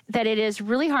body that it is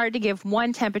really hard to give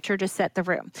one temperature to set the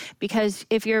room. Because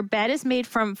if your bed is made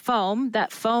from foam,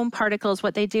 that foam particles,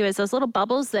 what they do is those little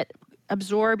bubbles that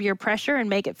absorb your pressure and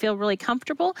make it feel really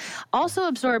comfortable, also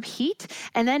absorb heat.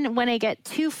 And then when they get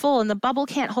too full and the bubble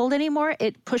can't hold anymore,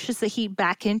 it pushes the heat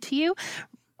back into you.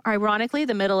 Ironically,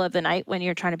 the middle of the night when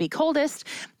you're trying to be coldest.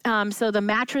 So the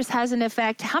mattress has an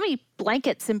effect. How many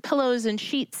blankets and pillows and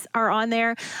sheets are on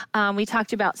there? We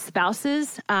talked about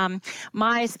spouses.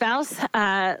 My spouse,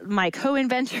 my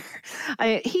co-inventor,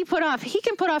 he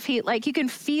can put off heat. Like you can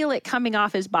feel it coming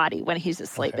off his body when he's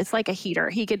asleep. Okay. It's like a heater.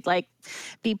 He could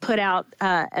be put out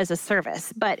as a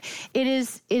service. But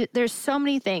there's so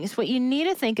many things. What you need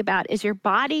to think about is your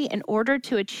body, in order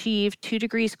to achieve 2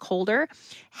 degrees colder,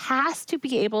 has to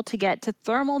be able to get to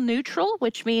thermal neutral,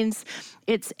 which means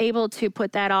it's able to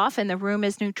put that off and the room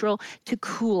is neutral, to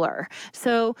cooler.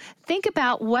 So think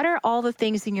about what are all the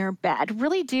things in your bed.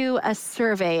 Really do a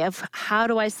survey of how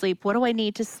do I sleep? What do I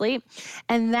need to sleep?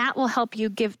 And that will help you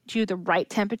give you the right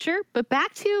temperature. But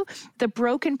back to the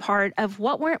broken part of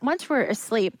once we're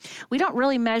asleep, we don't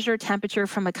really measure temperature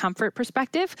from a comfort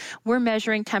perspective. We're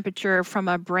measuring temperature from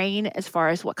a brain as far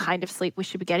as what kind of sleep we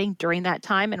should be getting during that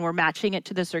time, and we're matching it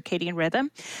to the circadian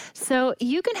rhythm. So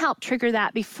you can help trigger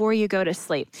that before you go to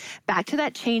sleep. Back to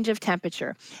that change of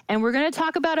temperature. And we're going to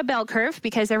talk about a bell curve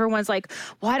because everyone's like,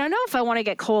 well, I don't know if I want to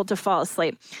get cold to fall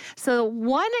asleep. So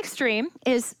one extreme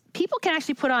is people can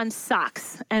actually put on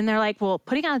socks, and they're like, well,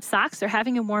 putting on socks or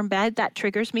having a warm bed, that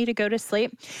triggers me to go to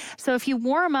sleep. So if you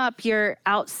warm up your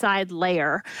outside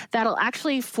layer, that'll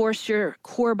actually force your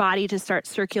core body to start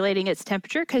circulating its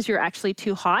temperature because you're actually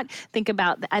too hot. Think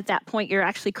about at that point, you're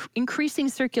actually increasing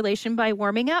circulation by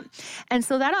warming up. And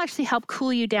so that'll actually help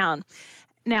cool you down.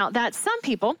 Now, that's some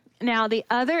people. Now, the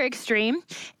other extreme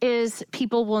is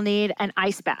people will need an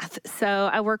ice bath. So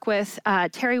I work with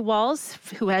Terry Walls,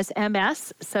 who has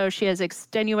MS. So she has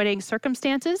extenuating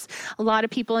circumstances. A lot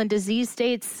of people in disease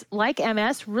states like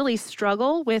MS really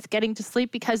struggle with getting to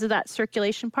sleep because of that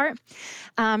circulation part.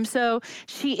 So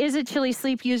she is a chilly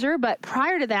sleep user, but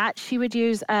prior to that, she would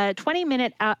use a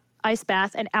 20-minute ice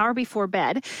bath an hour before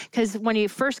bed, because when you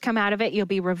first come out of it, you'll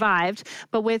be revived.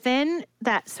 But within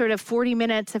that sort of 40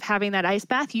 minutes of having that ice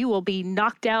bath, you will be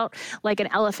knocked out like an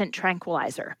elephant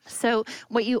tranquilizer. So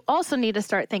what you also need to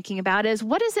start thinking about is,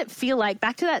 what does it feel like?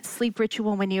 Back to that sleep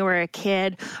ritual when you were a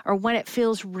kid, or when it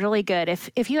feels really good.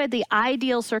 If you had the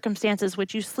ideal circumstances,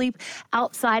 would you sleep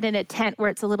outside in a tent where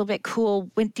it's a little bit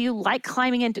cool? Do you like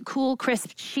climbing into cool,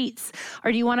 crisp sheets?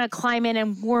 Or do you want to climb in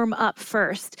and warm up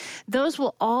first? Those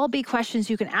will all be questions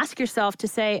you can ask yourself to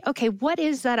say, okay, what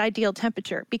is that ideal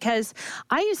temperature? Because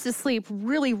I used to sleep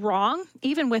really wrong,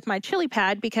 even with my chili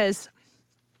pad, because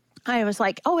I was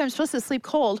like, oh, I'm supposed to sleep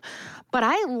cold, but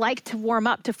I like to warm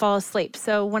up to fall asleep.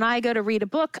 So when I go to read a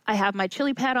book, I have my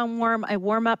chili pad on warm, I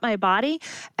warm up my body,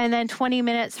 and then 20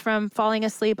 minutes from falling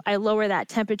asleep, I lower that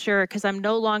temperature because I'm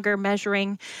no longer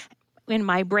measuring in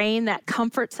my brain that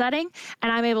comfort setting,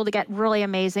 and I'm able to get really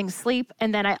amazing sleep.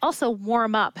 And then I also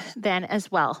warm up then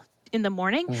as well in the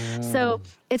morning. So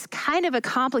it's kind of a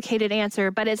complicated answer,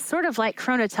 but it's sort of like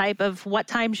chronotype of what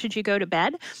time should you go to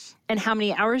bed and how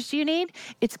many hours do you need.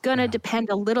 It's going to depend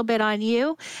a little bit on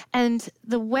you. And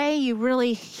the way you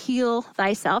really heal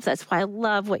thyself, that's why I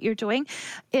love what you're doing,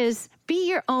 is be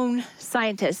your own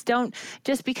scientist. Don't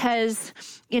just because,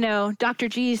 Dr.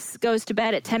 G goes to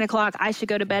bed at 10 o'clock, I should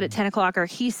go to bed at 10 o'clock, or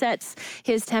he sets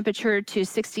his temperature to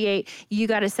 68, you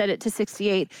got to set it to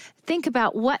 68. Think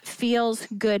about what feels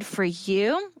good for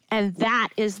you. And that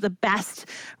is the best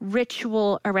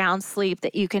ritual around sleep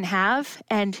that you can have.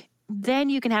 And then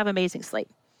you can have amazing sleep.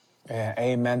 Yeah,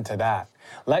 amen to that.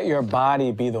 Let your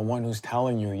body be the one who's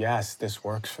telling you, yes, this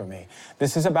works for me.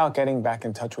 This is about getting back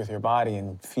in touch with your body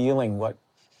and feeling what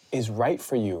is right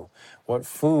for you, what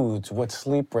foods, what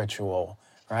sleep ritual,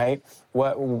 right?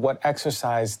 What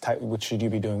exercise type, which should you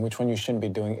be doing, which one you shouldn't be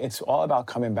doing. It's all about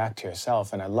coming back to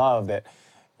yourself. And I love that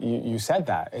you said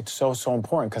that. It's so, so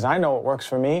important, because I know what works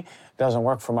for me doesn't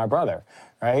work for my brother,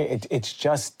 right? It's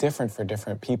just different for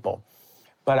different people.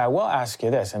 But I will ask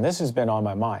you this, and this has been on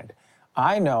my mind.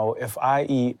 I know if I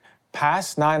eat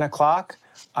past 9 o'clock,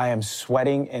 I am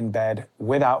sweating in bed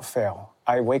without fail.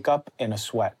 I wake up in a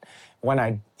sweat. When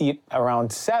I eat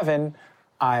around 7,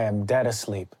 I am dead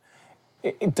asleep.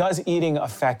 Does eating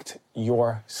affect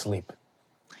your sleep?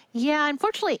 Yeah,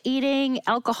 unfortunately, eating,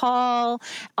 alcohol,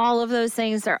 all of those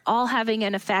things are all having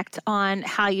an effect on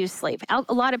how you sleep.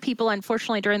 A lot of people,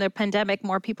 unfortunately, during the pandemic,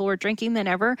 more people were drinking than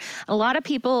ever. A lot of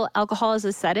people, alcohol is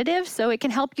a sedative, so it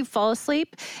can help you fall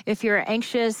asleep. If you're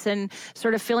anxious and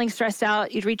sort of feeling stressed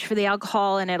out, you'd reach for the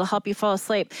alcohol and it'll help you fall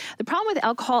asleep. The problem with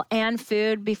alcohol and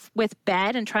food with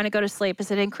bed and trying to go to sleep is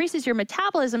it increases your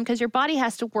metabolism because your body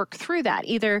has to work through that,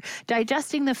 either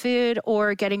digesting the food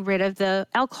or getting rid of the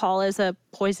alcohol as a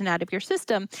poison out of your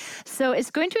system. So it's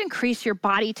going to increase your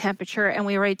body temperature. And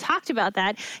we already talked about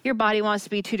that. Your body wants to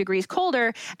be 2 degrees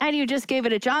colder and you just gave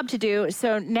it a job to do.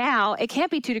 So now it can't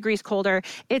be 2 degrees colder.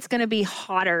 It's going to be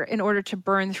hotter in order to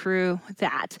burn through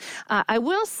that. I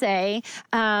will say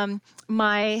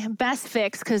my best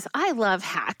fix, because I love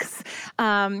hacks,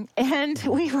 and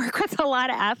we work with a lot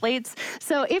of athletes.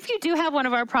 So if you do have one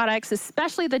of our products,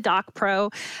 especially the Doc Pro,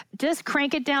 just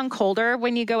crank it down colder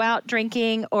when you go out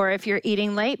drinking or if you're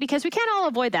eating late, because we can't all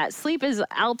avoid that. Sleep is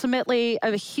ultimately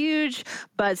a huge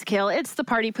buzzkill. It's the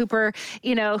party pooper.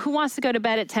 You know, who wants to go to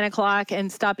bed at 10 o'clock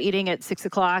and stop eating at 6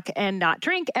 o'clock and not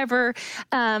drink ever?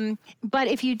 But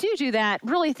if you do that,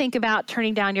 really think about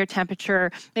turning down your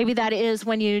temperature. Maybe that is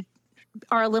when you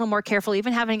are a little more careful,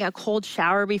 even having a cold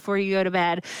shower before you go to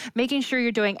bed, making sure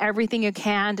you're doing everything you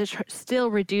can to still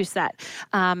reduce that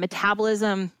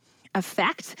metabolism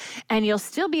effect, and you'll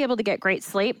still be able to get great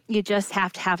sleep. You just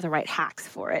have to have the right hacks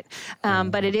for it.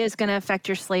 But it is going to affect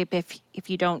your sleep if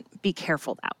you don't be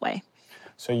careful that way.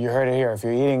 So you heard it here. If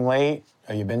you're eating late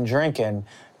or you've been drinking,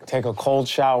 take a cold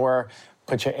shower,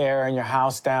 put your air in your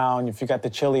house down. If you got the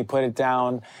chili, put it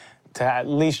down to at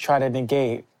least try to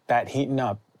negate that heating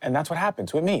up. And that's what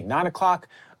happens with me. 9 o'clock,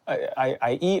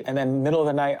 I eat, and then middle of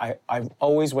the night, I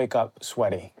always wake up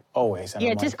sweaty, always. And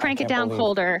yeah, I'm just like, crank it down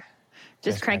colder.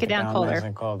 Just crank it down colder. Nice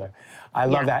and colder. I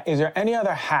love that. Is there any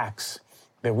other hacks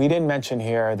that we didn't mention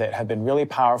here that have been really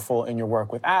powerful in your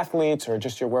work with athletes or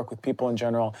just your work with people in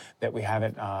general that we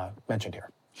haven't mentioned here?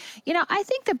 You know, I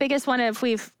think the biggest one, if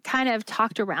we've kind of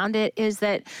talked around it, is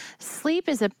that sleep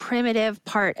is a primitive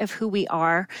part of who we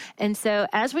are. And so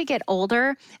as we get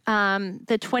older,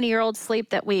 the 20-year-old sleep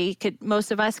that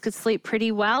most of us could sleep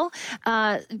pretty well,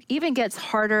 even gets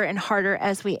harder and harder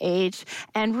as we age.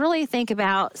 And really think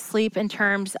about sleep in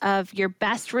terms of your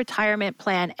best retirement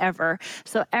plan ever.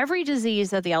 So every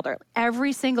disease of the elder,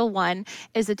 every single one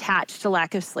is attached to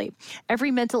lack of sleep.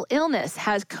 Every mental illness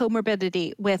has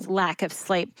comorbidity with lack of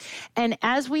sleep. And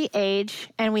as we age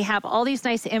and we have all these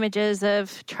nice images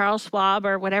of Charles Schwab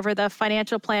or whatever the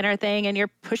financial planner thing, and you're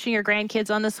pushing your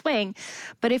grandkids on the swing,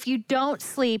 but if you don't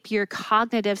sleep, your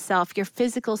cognitive self, your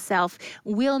physical self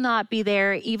will not be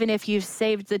there, even if you've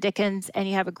saved the dickens and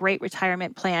you have a great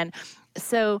retirement plan.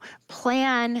 So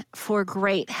plan for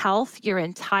great health your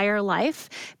entire life,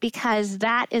 because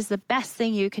that is the best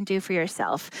thing you can do for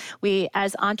yourself. We,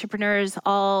 as entrepreneurs,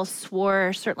 all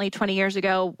swore, certainly 20 years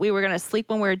ago, we were going to sleep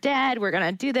when we're dead. We're going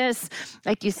to do this.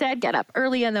 Like you said, get up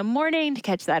early in the morning to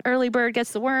catch that early bird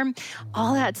gets the worm,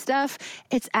 all that stuff.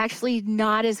 It's actually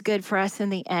not as good for us in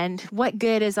the end. What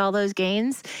good is all those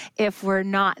gains if we're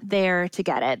not there to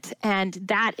get it? And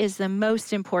that is the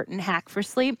most important hack for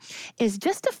sleep, is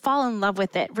just to fall in love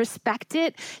with it. Respect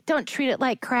it. Don't treat it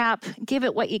like crap. Give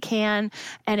it what you can,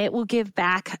 and it will give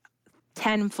back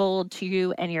tenfold to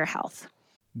you and your health.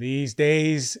 These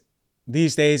days,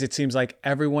 it seems like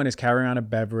everyone is carrying on a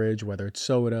beverage, whether it's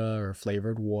soda or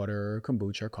flavored water, or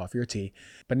kombucha, or coffee or tea.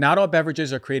 But not all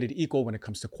beverages are created equal when it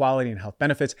comes to quality and health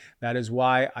benefits. That is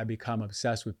why I become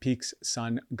obsessed with Peak's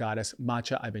Sun Goddess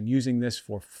Matcha. I've been using this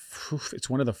it's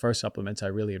one of the first supplements I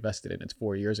really invested in. It's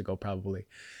 4 years ago, probably.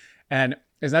 And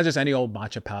it's not just any old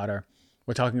matcha powder.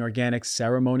 We're talking organic,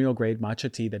 ceremonial grade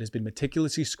matcha tea that has been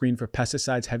meticulously screened for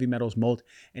pesticides, heavy metals, mold,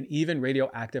 and even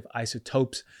radioactive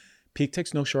isotopes. Peak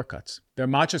takes no shortcuts. Their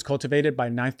matcha is cultivated by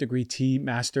 9th degree tea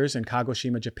masters in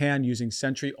Kagoshima, Japan, using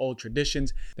century-old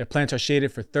traditions. Their plants are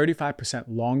shaded for 35%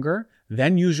 longer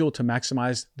than usual to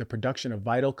maximize the production of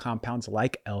vital compounds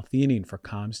like L-theanine for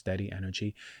calm, steady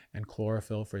energy, and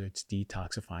chlorophyll for its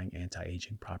detoxifying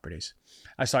anti-aging properties.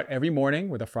 I start every morning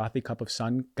with a frothy cup of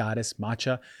Sun Goddess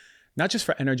matcha, not just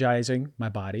for energizing my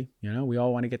body, we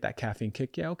all want to get that caffeine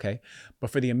kick, yeah, okay, but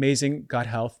for the amazing gut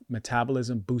health,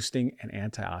 metabolism boosting, and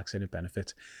antioxidant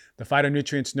benefits. The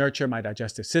phytonutrients nurture my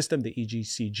digestive system. The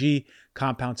EGCG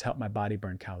compounds help my body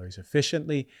burn calories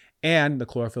efficiently. And the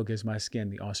chlorophyll gives my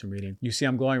skin the awesome reading. You see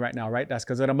I'm glowing right now, right? That's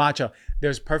because of the matcha.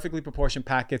 There's perfectly proportioned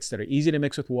packets that are easy to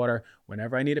mix with water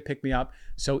whenever I need to pick me up.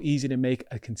 So easy to make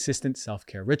a consistent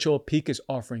self-care ritual. Peak is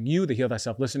offering you, the Heal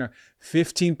Thyself listener,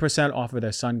 15% off of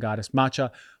their Sun Goddess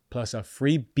matcha, plus a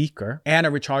free beaker and a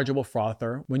rechargeable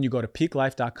frother when you go to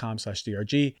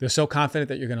peaklife.com/DRG. They're so confident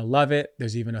that you're going to love it.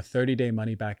 There's even a 30-day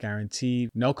money-back guarantee.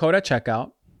 No code at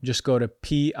checkout. Just go to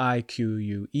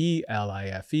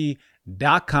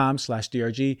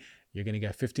peaklife.com/DRG. You're going to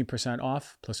get 15%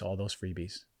 off plus all those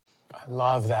freebies. I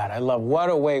love that. What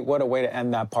a way to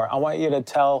end that part. I want you to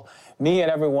tell me and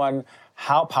everyone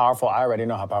how powerful, I already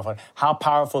know how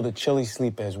powerful the Chili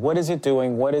Sleep is. What is it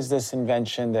doing? What is this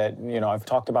invention that, I've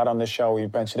talked about on this show, we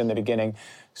mentioned in the beginning,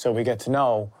 so we get to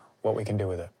know what we can do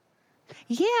with it.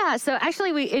 Yeah, so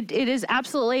actually it is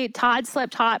absolutely, Todd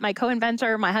slept hot, my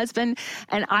co-inventor, my husband,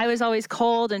 and I was always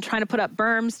cold and trying to put up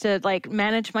berms to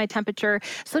manage my temperature.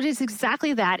 So it is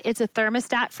exactly that. It's a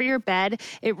thermostat for your bed.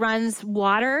 It runs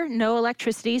water, no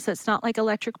electricity, so it's not like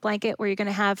electric blanket where you're going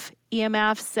to have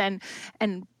EMFs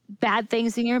and bad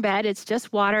things in your bed. It's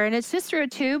just water, and it's just through a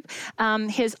tube.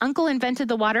 His uncle invented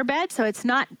the water bed, so it's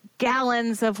not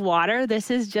gallons of water.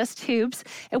 This is just tubes.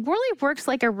 It really works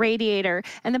like a radiator.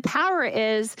 And the power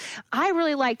is, I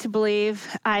really like to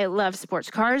believe, I love sports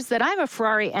cars, that I'm a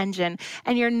Ferrari engine,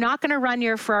 and you're not going to run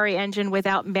your Ferrari engine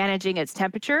without managing its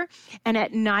temperature. And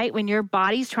at night, when your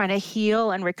body's trying to heal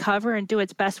and recover and do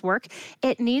its best work,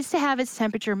 it needs to have its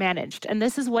temperature managed. And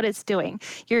this is what it's doing.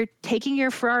 You're taking your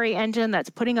Ferrari engine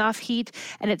that's putting off heat,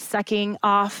 and it's sucking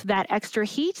off that extra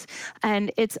heat,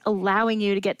 and it's allowing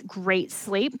you to get great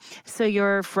sleep. So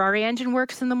your Ferrari engine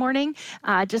works in the morning,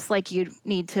 just like you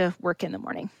need to work in the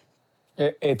morning.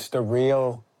 It's the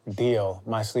real deal.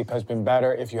 My sleep has been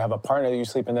better. If you have a partner that you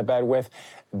sleep in the bed with,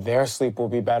 their sleep will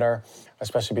be better,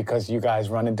 especially because you guys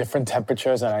run in different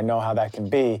temperatures, and I know how that can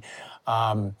be.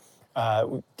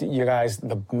 You guys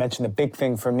mentioned the big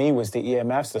thing for me was the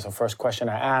EMFs. That's the first question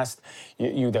I asked.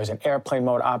 There's an airplane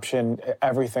mode option.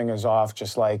 Everything is off,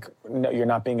 just like you're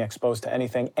not being exposed to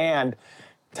anything. And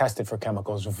tested for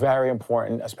chemicals. Very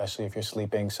important, especially if you're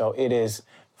sleeping. So it is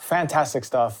fantastic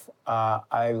stuff.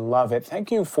 I love it.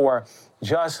 Thank you for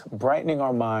just brightening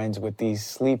our minds with these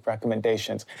sleep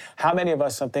recommendations. How many of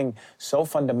us, something so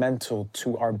fundamental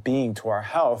to our being, to our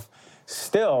health,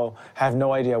 still have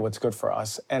no idea what's good for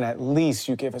us? And at least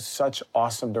you gave us such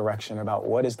awesome direction about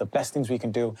what is the best things we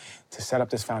can do to set up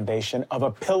this foundation of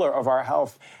a pillar of our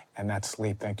health, and that's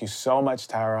sleep. Thank you so much,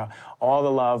 Tara. All the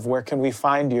love. Where can we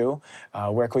find you?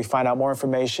 Where can we find out more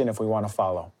information if we want to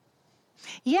follow?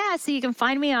 Yeah, so you can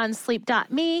find me on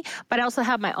sleep.me, but I also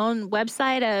have my own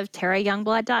website of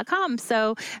tarayoungblood.com.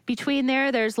 So between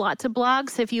there's lots of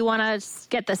blogs. If you want to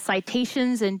get the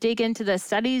citations and dig into the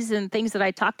studies and things that I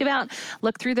talked about,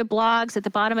 look through the blogs. At the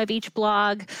bottom of each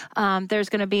blog, there's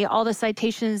going to be all the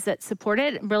citations that support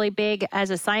it. I'm really big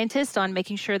as a scientist on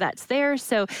making sure that's there.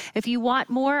 So if you want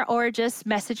more, or just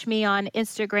message me on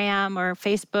Instagram or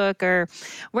Facebook or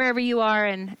wherever you are,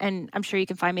 and I'm sure you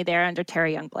can find me there under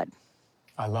Tara Youngblood.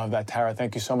 I love that, Tara.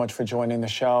 Thank you so much for joining the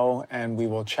show, and we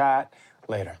will chat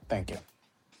later. Thank you.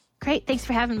 Great. Thanks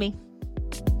for having me.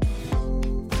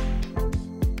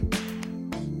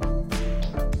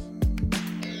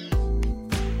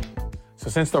 So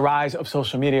since the rise of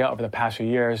social media over the past few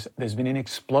years, there's been an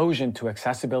explosion to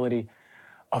accessibility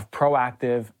of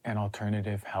proactive and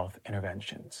alternative health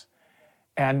interventions.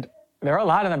 And there are a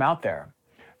lot of them out there.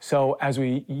 So as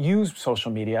we use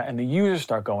social media and the users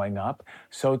start going up,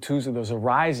 so too there's a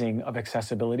rising of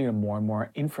accessibility to more and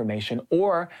more information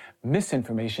or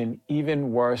misinformation,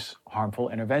 even worse, harmful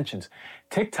interventions.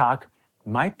 TikTok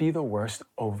might be the worst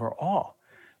overall.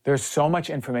 There's so much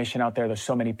information out there, there's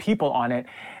so many people on it,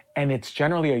 and it's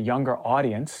generally a younger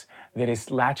audience that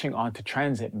is latching on to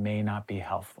trends that may not be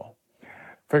healthful.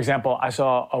 For example, I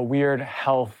saw a weird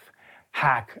health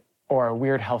hack or a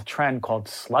weird health trend called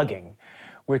slugging,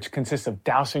 which consists of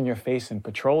dousing your face in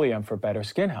petroleum for better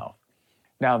skin health.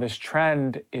 Now, this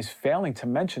trend is failing to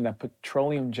mention that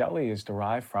petroleum jelly is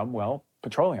derived from, well,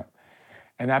 petroleum.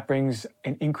 And that brings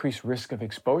an increased risk of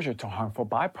exposure to harmful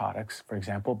byproducts, for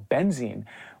example, benzene,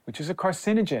 which is a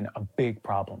carcinogen, a big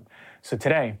problem. So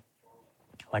today,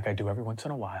 like I do every once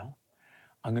in a while,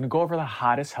 I'm going to go over the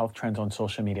hottest health trends on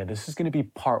social media. This is going to be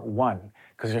part one,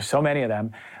 because there's so many of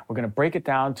them. We're going to break it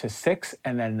down to 6,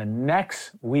 and then the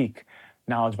next week,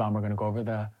 Knowledge Bomb, we're going to go over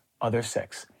the other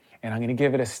 6. And I'm going to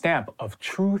give it a stamp of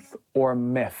truth or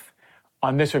myth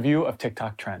on this review of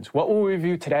TikTok trends. What will we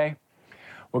review today?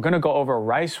 We're going to go over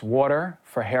rice water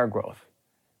for hair growth.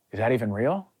 Is that even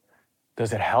real?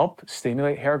 Does it help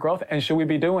stimulate hair growth? And should we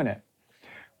be doing it?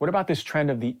 What about this trend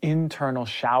of the internal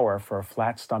shower for a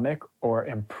flat stomach or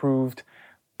improved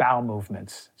bowel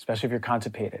movements, especially if you're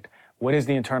constipated? What is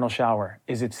the internal shower?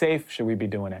 Is it safe? Should we be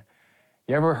doing it?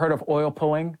 You ever heard of oil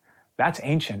pulling? That's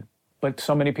ancient, but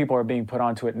so many people are being put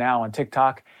onto it now on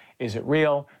TikTok. Is it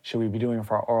real? Should we be doing it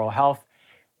for our oral health?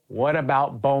 What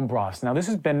about bone broths? Now, this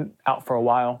has been out for a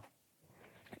while.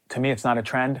 To me, it's not a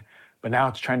trend, but now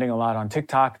it's trending a lot on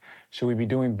TikTok. Should we be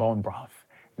doing bone broth?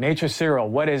 Nature cereal,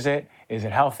 what is it? Is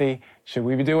it healthy? Should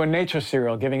we be doing nature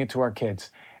cereal, giving it to our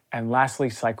kids? And lastly,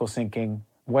 cycle syncing.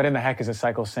 What in the heck is a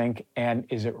cycle sync, and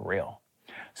is it real?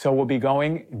 So we'll be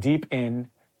going deep into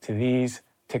these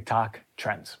TikTok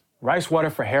trends. Rice water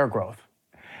for hair growth.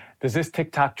 Does this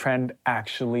TikTok trend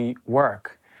actually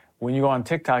work? When you go on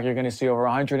TikTok, you're going to see over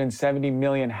 170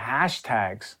 million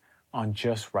hashtags on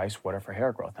just rice water for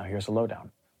hair growth. Now here's a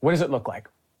lowdown. What does it look like?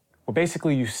 Well,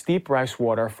 basically you steep rice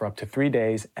water for up to 3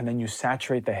 days and then you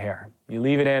saturate the hair. You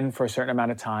leave it in for a certain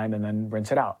amount of time and then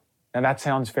rinse it out. Now that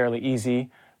sounds fairly easy,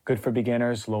 good for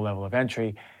beginners, low level of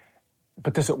entry,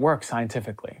 but does it work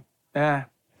scientifically?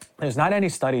 There's not any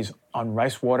studies on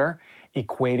rice water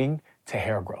equating to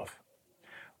hair growth.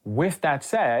 With that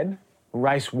said,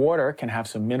 rice water can have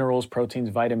some minerals, proteins,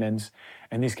 vitamins,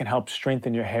 and these can help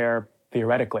strengthen your hair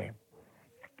theoretically.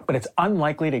 But it's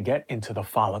unlikely to get into the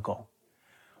follicle.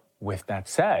 With that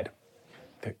said,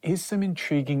 there is some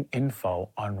intriguing info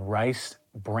on rice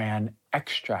bran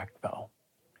extract though.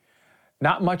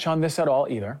 Not much on this at all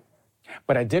either,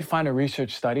 but I did find a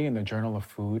research study in the Journal of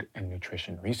Food and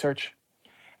Nutrition Research.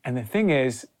 And the thing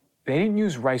is, they didn't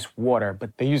use rice water,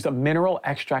 but they used a mineral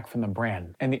extract from the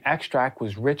bran. And the extract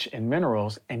was rich in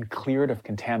minerals and cleared of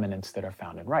contaminants that are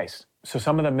found in rice. So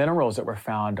some of the minerals that were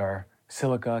found are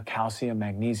silica, calcium,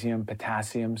 magnesium,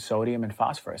 potassium, sodium, and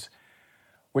phosphorus,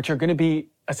 which are going to be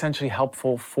essentially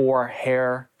helpful for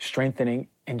hair strengthening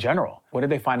in general. What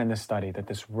did they find in this study? That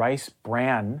this rice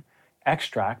bran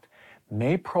extract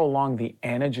may prolong the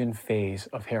anagen phase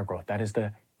of hair growth. That is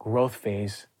the growth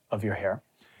phase of your hair.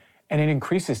 And it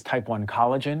increases type 1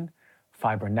 collagen,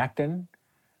 fibronectin,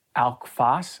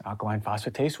 ALK-Phos, alkaline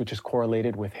phosphatase, which is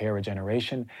correlated with hair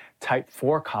regeneration, type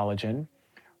 4 collagen,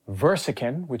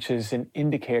 versicin, which is an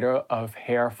indicator of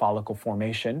hair follicle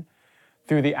formation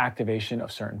through the activation of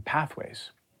certain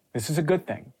pathways. This is a good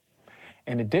thing.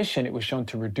 In addition, it was shown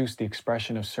to reduce the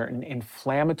expression of certain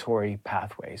inflammatory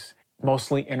pathways,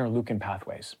 mostly interleukin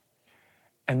pathways.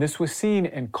 And this was seen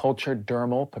in cultured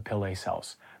dermal papillae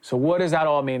cells. So what does that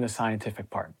all mean, the scientific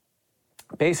part?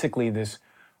 Basically, this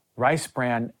rice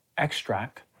bran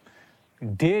extract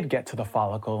did get to the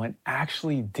follicle and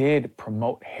actually did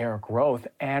promote hair growth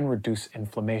and reduce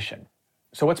inflammation.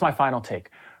 So what's my final take?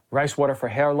 Rice water for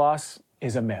hair loss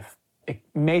is a myth. It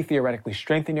may theoretically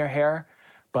strengthen your hair,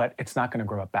 but it's not going to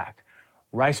grow it back.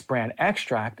 Rice bran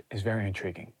extract is very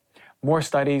intriguing. More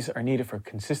studies are needed for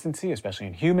consistency, especially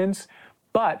in humans,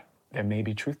 but there may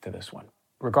be truth to this one.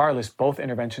 Regardless, both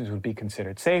interventions would be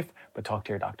considered safe, but talk to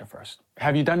your doctor first.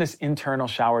 Have you done this internal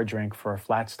shower drink for a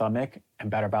flat stomach and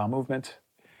better bowel movement?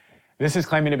 This is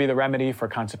claiming to be the remedy for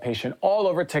constipation all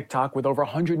over TikTok with over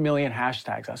 100 million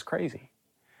hashtags. That's crazy.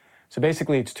 So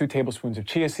basically, it's 2 tablespoons of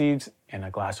chia seeds in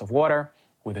a glass of water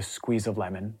with a squeeze of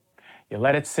lemon. You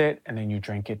let it sit, and then you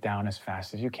drink it down as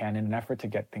fast as you can in an effort to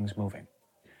get things moving.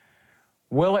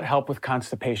 Will it help with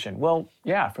constipation? Well,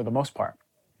 yeah, for the most part.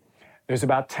 There's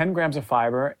about 10 grams of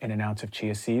fiber in an ounce of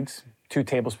chia seeds. 2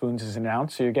 tablespoons is an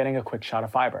ounce, so you're getting a quick shot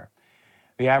of fiber.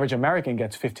 The average American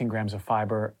gets 15 grams of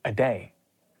fiber a day.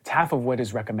 It's half of what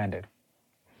is recommended.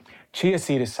 Chia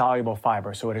seed is soluble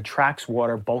fiber, so it attracts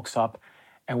water, bulks up,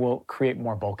 and will create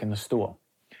more bulk in the stool.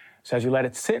 So as you let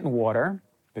it sit in water,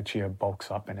 the chia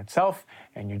bulks up in itself,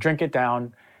 and you drink it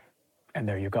down, and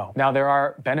there you go. Now, there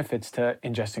are benefits to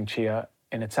ingesting chia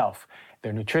in itself.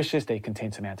 They're nutritious, they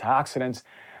contain some antioxidants,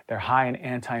 they're high in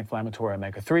anti-inflammatory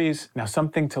omega-3s. Now,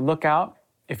 something to look out,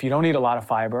 if you don't eat a lot of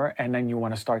fiber and then you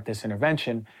want to start this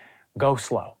intervention, go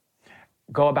slow.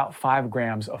 Go about 5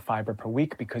 grams of fiber per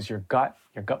week because your gut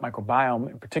microbiome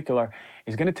in particular,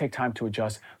 is going to take time to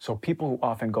adjust. So people who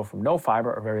often go from no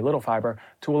fiber or very little fiber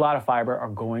to a lot of fiber are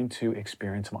going to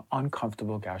experience some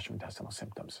uncomfortable gastrointestinal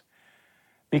symptoms.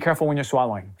 Be careful when you're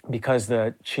swallowing because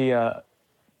the chia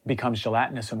becomes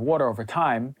gelatinous in water over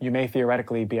time. You may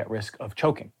theoretically be at risk of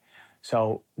choking.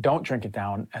 So don't drink it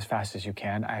down as fast as you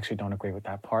can. I actually don't agree with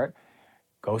that part.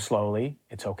 Go slowly.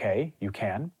 It's okay. You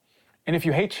can. And if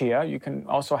you hate chia, you can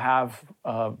also have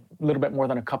a little bit more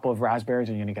than a couple of raspberries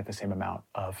and you're going to get the same amount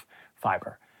of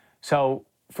fiber. So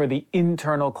for the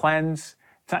internal cleanse,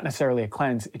 it's not necessarily a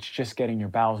cleanse. It's just getting your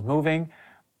bowels moving.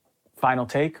 Final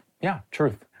take, yeah,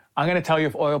 truth. I'm going to tell you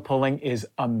if oil pulling is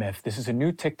a myth. This is a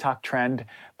new TikTok trend,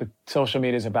 but social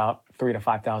media is about 3,000 to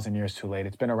 5,000 years too late.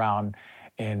 It's been around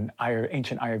in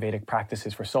ancient Ayurvedic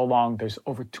practices for so long. There's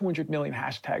over 200 million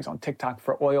hashtags on TikTok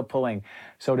for oil pulling.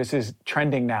 So this is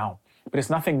trending now, but it's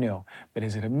nothing new. But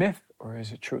is it a myth or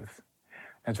is it truth?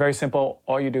 And it's very simple.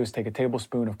 All you do is take a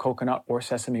tablespoon of coconut or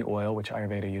sesame oil, which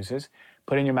Ayurveda uses,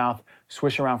 put it in your mouth,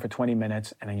 swish around for 20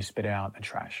 minutes, and then you spit it out in the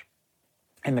trash.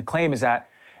 And the claim is that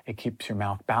it keeps your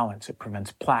mouth balanced, it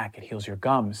prevents plaque, it heals your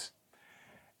gums.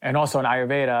 And also in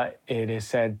Ayurveda, it is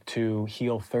said to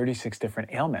heal 36 different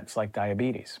ailments like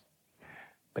diabetes.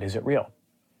 But is it real?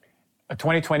 A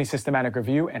 2020 systematic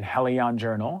review in Helion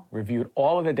Journal reviewed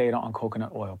all of the data on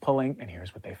coconut oil pulling, and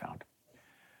here's what they found.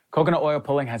 Coconut oil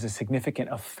pulling has a significant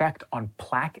effect on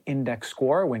plaque index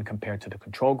score when compared to the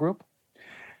control group.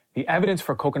 The evidence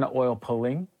for coconut oil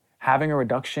pulling having a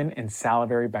reduction in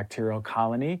salivary bacterial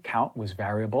colony count was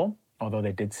variable, although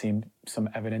they did see some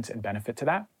evidence and benefit to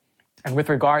that. And with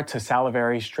regard to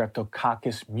salivary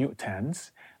Streptococcus mutans,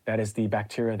 that is the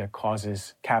bacteria that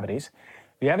causes cavities,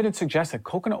 the evidence suggests that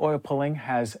coconut oil pulling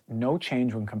has no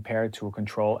change when compared to a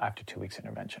control after 2 weeks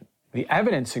intervention. The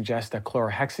evidence suggests that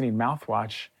chlorhexidine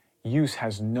mouthwash use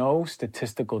has no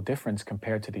statistical difference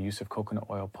compared to the use of coconut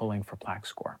oil pulling for plaque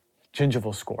score,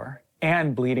 gingival score,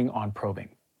 and bleeding on probing.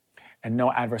 And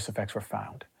no adverse effects were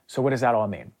found. So what does that all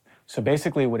mean? So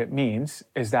basically what it means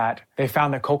is that they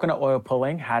found that coconut oil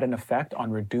pulling had an effect on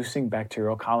reducing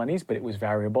bacterial colonies, but it was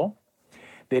variable.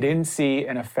 They didn't see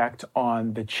an effect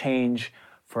on the change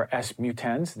for S.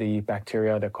 mutans, the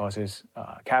bacteria that causes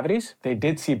cavities. They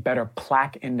did see better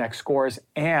plaque index scores,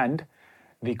 and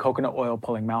the coconut oil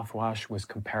pulling mouthwash was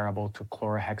comparable to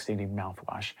chlorhexidine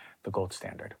mouthwash, the gold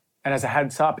standard. And as a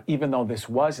heads up, even though this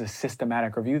was a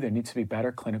systematic review, there needs to be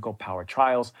better clinical power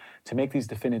trials to make these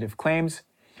definitive claims.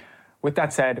 With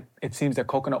that said, it seems that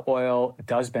coconut oil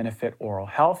does benefit oral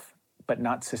health, but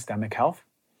not systemic health.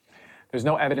 There's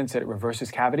no evidence that it reverses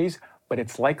cavities, but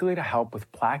it's likely to help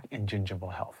with plaque and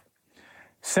gingival health.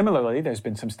 Similarly, there's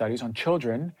been some studies on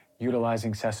children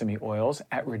utilizing sesame oils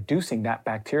at reducing that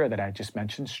bacteria that I just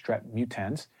mentioned, Strep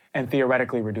mutans, and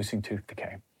theoretically reducing tooth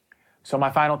decay. So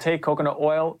my final take, coconut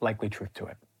oil, likely truth to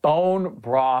it. Bone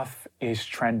broth is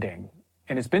trending.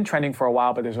 And it's been trending for a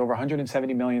while, but there's over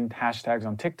 170 million hashtags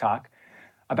on TikTok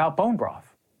about bone broth.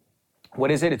 What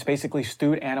is it? It's basically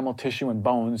stewed animal tissue and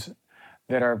bones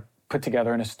that are put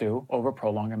together in a stew over a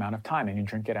prolonged amount of time, and you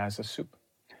drink it as a soup.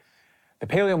 The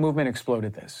paleo movement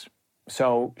exploded this.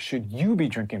 So should you be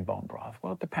drinking bone broth?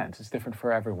 Well, it depends. It's different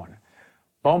for everyone.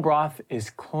 Bone broth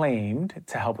is claimed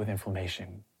to help with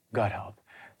inflammation, gut health,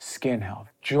 skin health,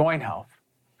 joint health.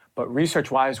 But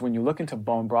research-wise, when you look into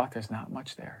bone broth, there's not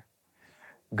much there.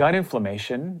 Gut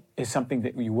inflammation is something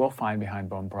that you will find behind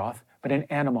bone broth, but in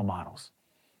animal models.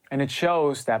 And it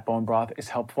shows that bone broth is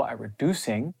helpful at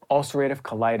reducing ulcerative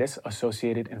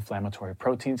colitis-associated inflammatory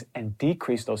proteins and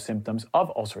decrease those symptoms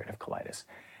of ulcerative colitis.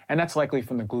 And that's likely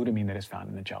from the glutamine that is found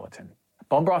in the gelatin.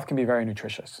 Bone broth can be very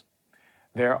nutritious.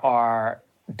 There are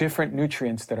different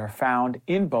nutrients that are found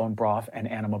in bone broth and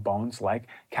animal bones, like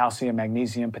calcium,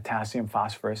 magnesium, potassium,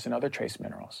 phosphorus, and other trace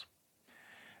minerals.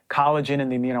 Collagen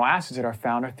and the amino acids that are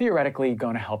found are theoretically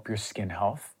going to help your skin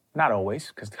health. Not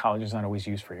always, because collagen is not always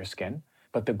used for your skin.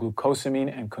 But the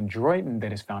glucosamine and chondroitin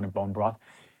that is found in bone broth,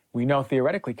 we know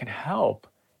theoretically can help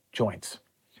joints.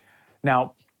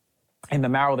 Now, in the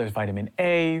marrow, there's vitamin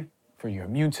A for your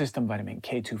immune system, vitamin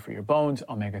K2 for your bones,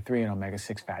 omega-3 and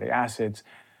omega-6 fatty acids.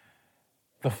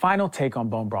 The final take on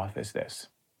bone broth is this.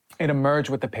 It emerged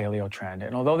with the paleo trend,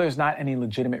 and although there's not any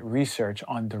legitimate research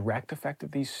on direct effect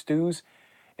of these stews,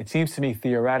 it seems to me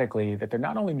theoretically that they're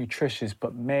not only nutritious,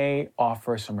 but may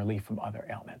offer some relief from other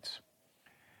ailments.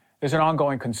 There's an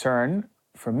ongoing concern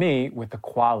for me with the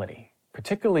quality,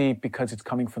 particularly because it's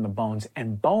coming from the bones,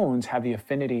 and bones have the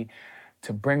affinity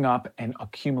to bring up and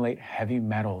accumulate heavy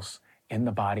metals in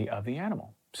the body of the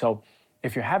animal. So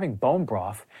if you're having bone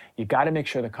broth, you got to make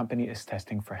sure the company is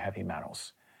testing for heavy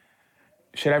metals.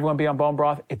 Should everyone be on bone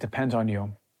broth? It depends on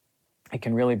you. It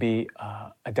can really be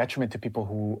a detriment to people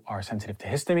who are sensitive to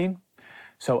histamine.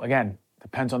 So again,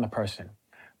 depends on the person.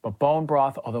 But bone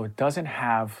broth, although it doesn't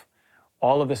have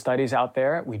all of the studies out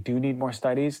there, we do need more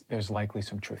studies, there's likely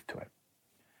some truth to it.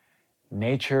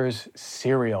 Nature's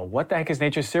cereal. What the heck is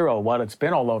nature's cereal? Well, it's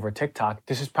been all over TikTok.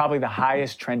 This is probably the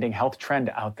highest trending health trend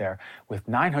out there with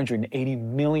 980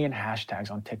 million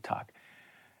hashtags on TikTok.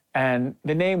 And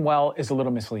the name, well, is a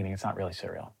little misleading. It's not really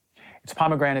cereal. It's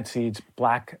pomegranate seeds,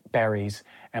 blackberries,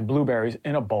 and blueberries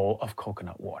in a bowl of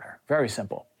coconut water. Very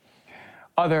simple.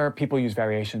 Other people use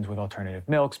variations with alternative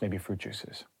milks, maybe fruit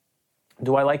juices.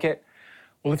 Do I like it?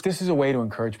 Well, if this is a way to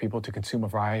encourage people to consume a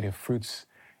variety of fruits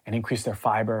and increase their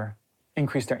fiber,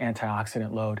 increase their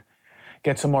antioxidant load,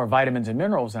 get some more vitamins and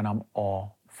minerals, then I'm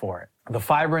all for it. The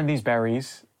fiber in these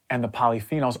berries and the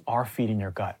polyphenols are feeding your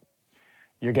gut.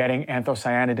 You're getting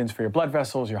anthocyanidins for your blood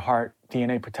vessels, your heart,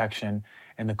 DNA protection,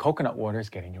 and the coconut water is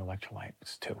getting you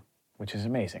electrolytes too, which is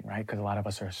amazing, right? Because a lot of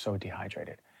us are so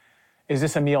dehydrated. Is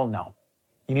this a meal? No.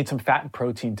 You need some fat and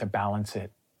protein to balance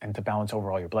it and to balance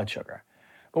overall your blood sugar.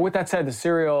 But with that said, the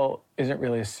cereal isn't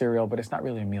really a cereal, but it's not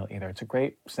really a meal either. It's a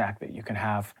great snack that you can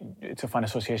have. It's a fun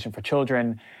association for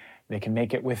children. They can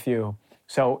make it with you.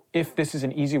 So if this is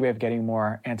an easy way of getting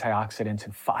more antioxidants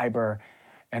and fiber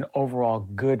and overall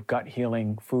good gut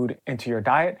healing food into your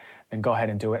diet, then go ahead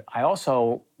and do it. I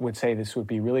also would say this would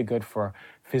be really good for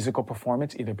physical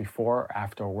performance, either before or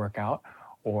after a workout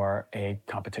or a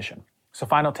competition. So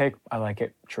final take, I like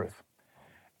it, truth.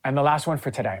 And the last one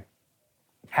for today.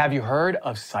 Have you heard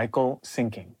of cycle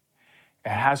syncing? It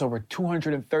has over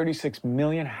 236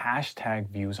 million hashtag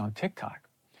views on TikTok,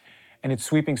 and it's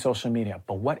sweeping social media.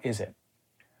 But what is it?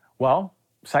 Well,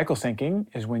 cycle syncing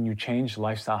is when you change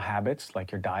lifestyle habits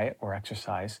like your diet or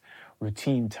exercise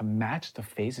routine to match the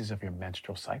phases of your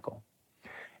menstrual cycle.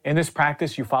 In this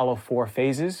practice, you follow 4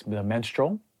 phases: the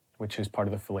menstrual, which is part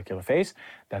of the follicular phase,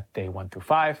 that's day 1 through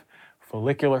 5,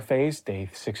 follicular phase, day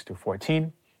 6 through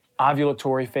 14,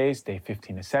 ovulatory phase, day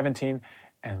 15 to 17,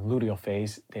 and luteal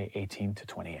phase, day 18 to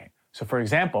 28. So for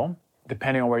example,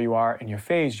 depending on where you are in your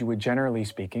phase, you would generally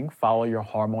speaking follow your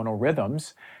hormonal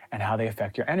rhythms and how they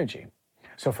affect your energy.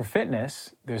 So for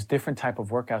fitness, there's different type of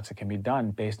workouts that can be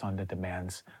done based on the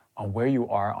demands on where you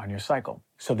are on your cycle.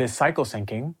 So this cycle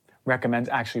syncing recommends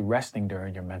actually resting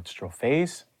during your menstrual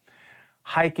phase,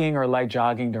 hiking or light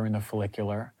jogging during the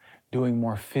follicular, doing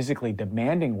more physically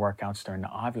demanding workouts during the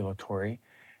ovulatory,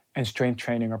 and strength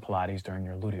training or Pilates during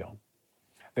your luteal.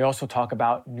 They also talk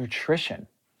about nutrition.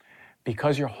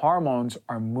 Because your hormones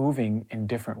are moving in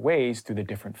different ways through the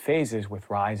different phases with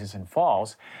rises and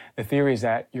falls, the theory is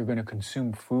that you're going to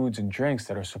consume foods and drinks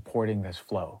that are supporting this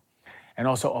flow, and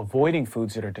also avoiding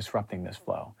foods that are disrupting this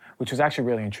flow, which was actually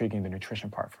really intriguing, the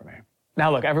nutrition part for me.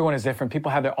 Now look, everyone is different.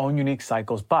 People have their own unique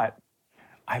cycles, but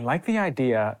I like the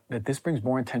idea that this brings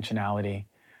more intentionality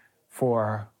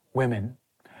for women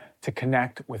to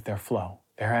connect with their flow,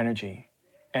 their energy,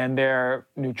 and their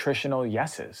nutritional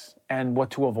yeses, and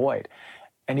what to avoid,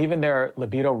 and even their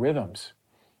libido rhythms.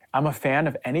 I'm a fan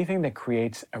of anything that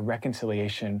creates a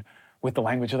reconciliation with the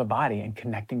language of the body and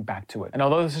connecting back to it. And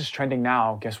although this is trending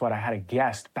now, guess what? I had a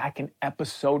guest back in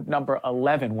episode number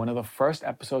 11, one of the first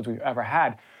episodes we've ever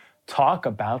had, talk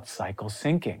about cycle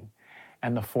syncing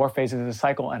and the 4 phases of the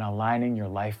cycle and aligning your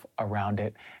life around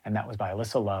it. And that was by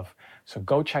Alyssa Love. So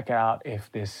go check it out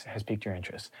if this has piqued your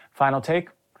interest. Final take,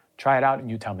 try it out and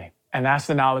you tell me. And that's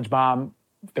the knowledge bomb.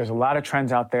 There's a lot of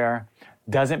trends out there.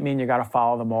 Doesn't mean you got to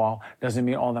follow them all. Doesn't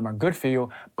mean all of them are good for you,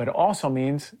 but it also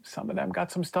means some of them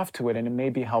got some stuff to it and it may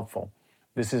be helpful.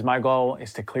 This is my goal,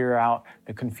 is to clear out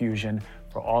the confusion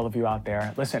for all of you out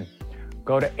there. Listen,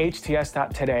 go to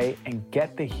hts.today and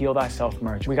get the Heal Thyself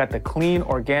merch. We got the clean,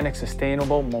 organic,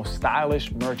 sustainable, most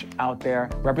stylish merch out there.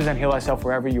 Represent Heal Thyself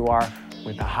wherever you are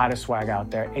with the hottest swag out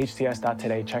there.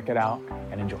 hts.today, check it out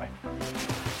and enjoy.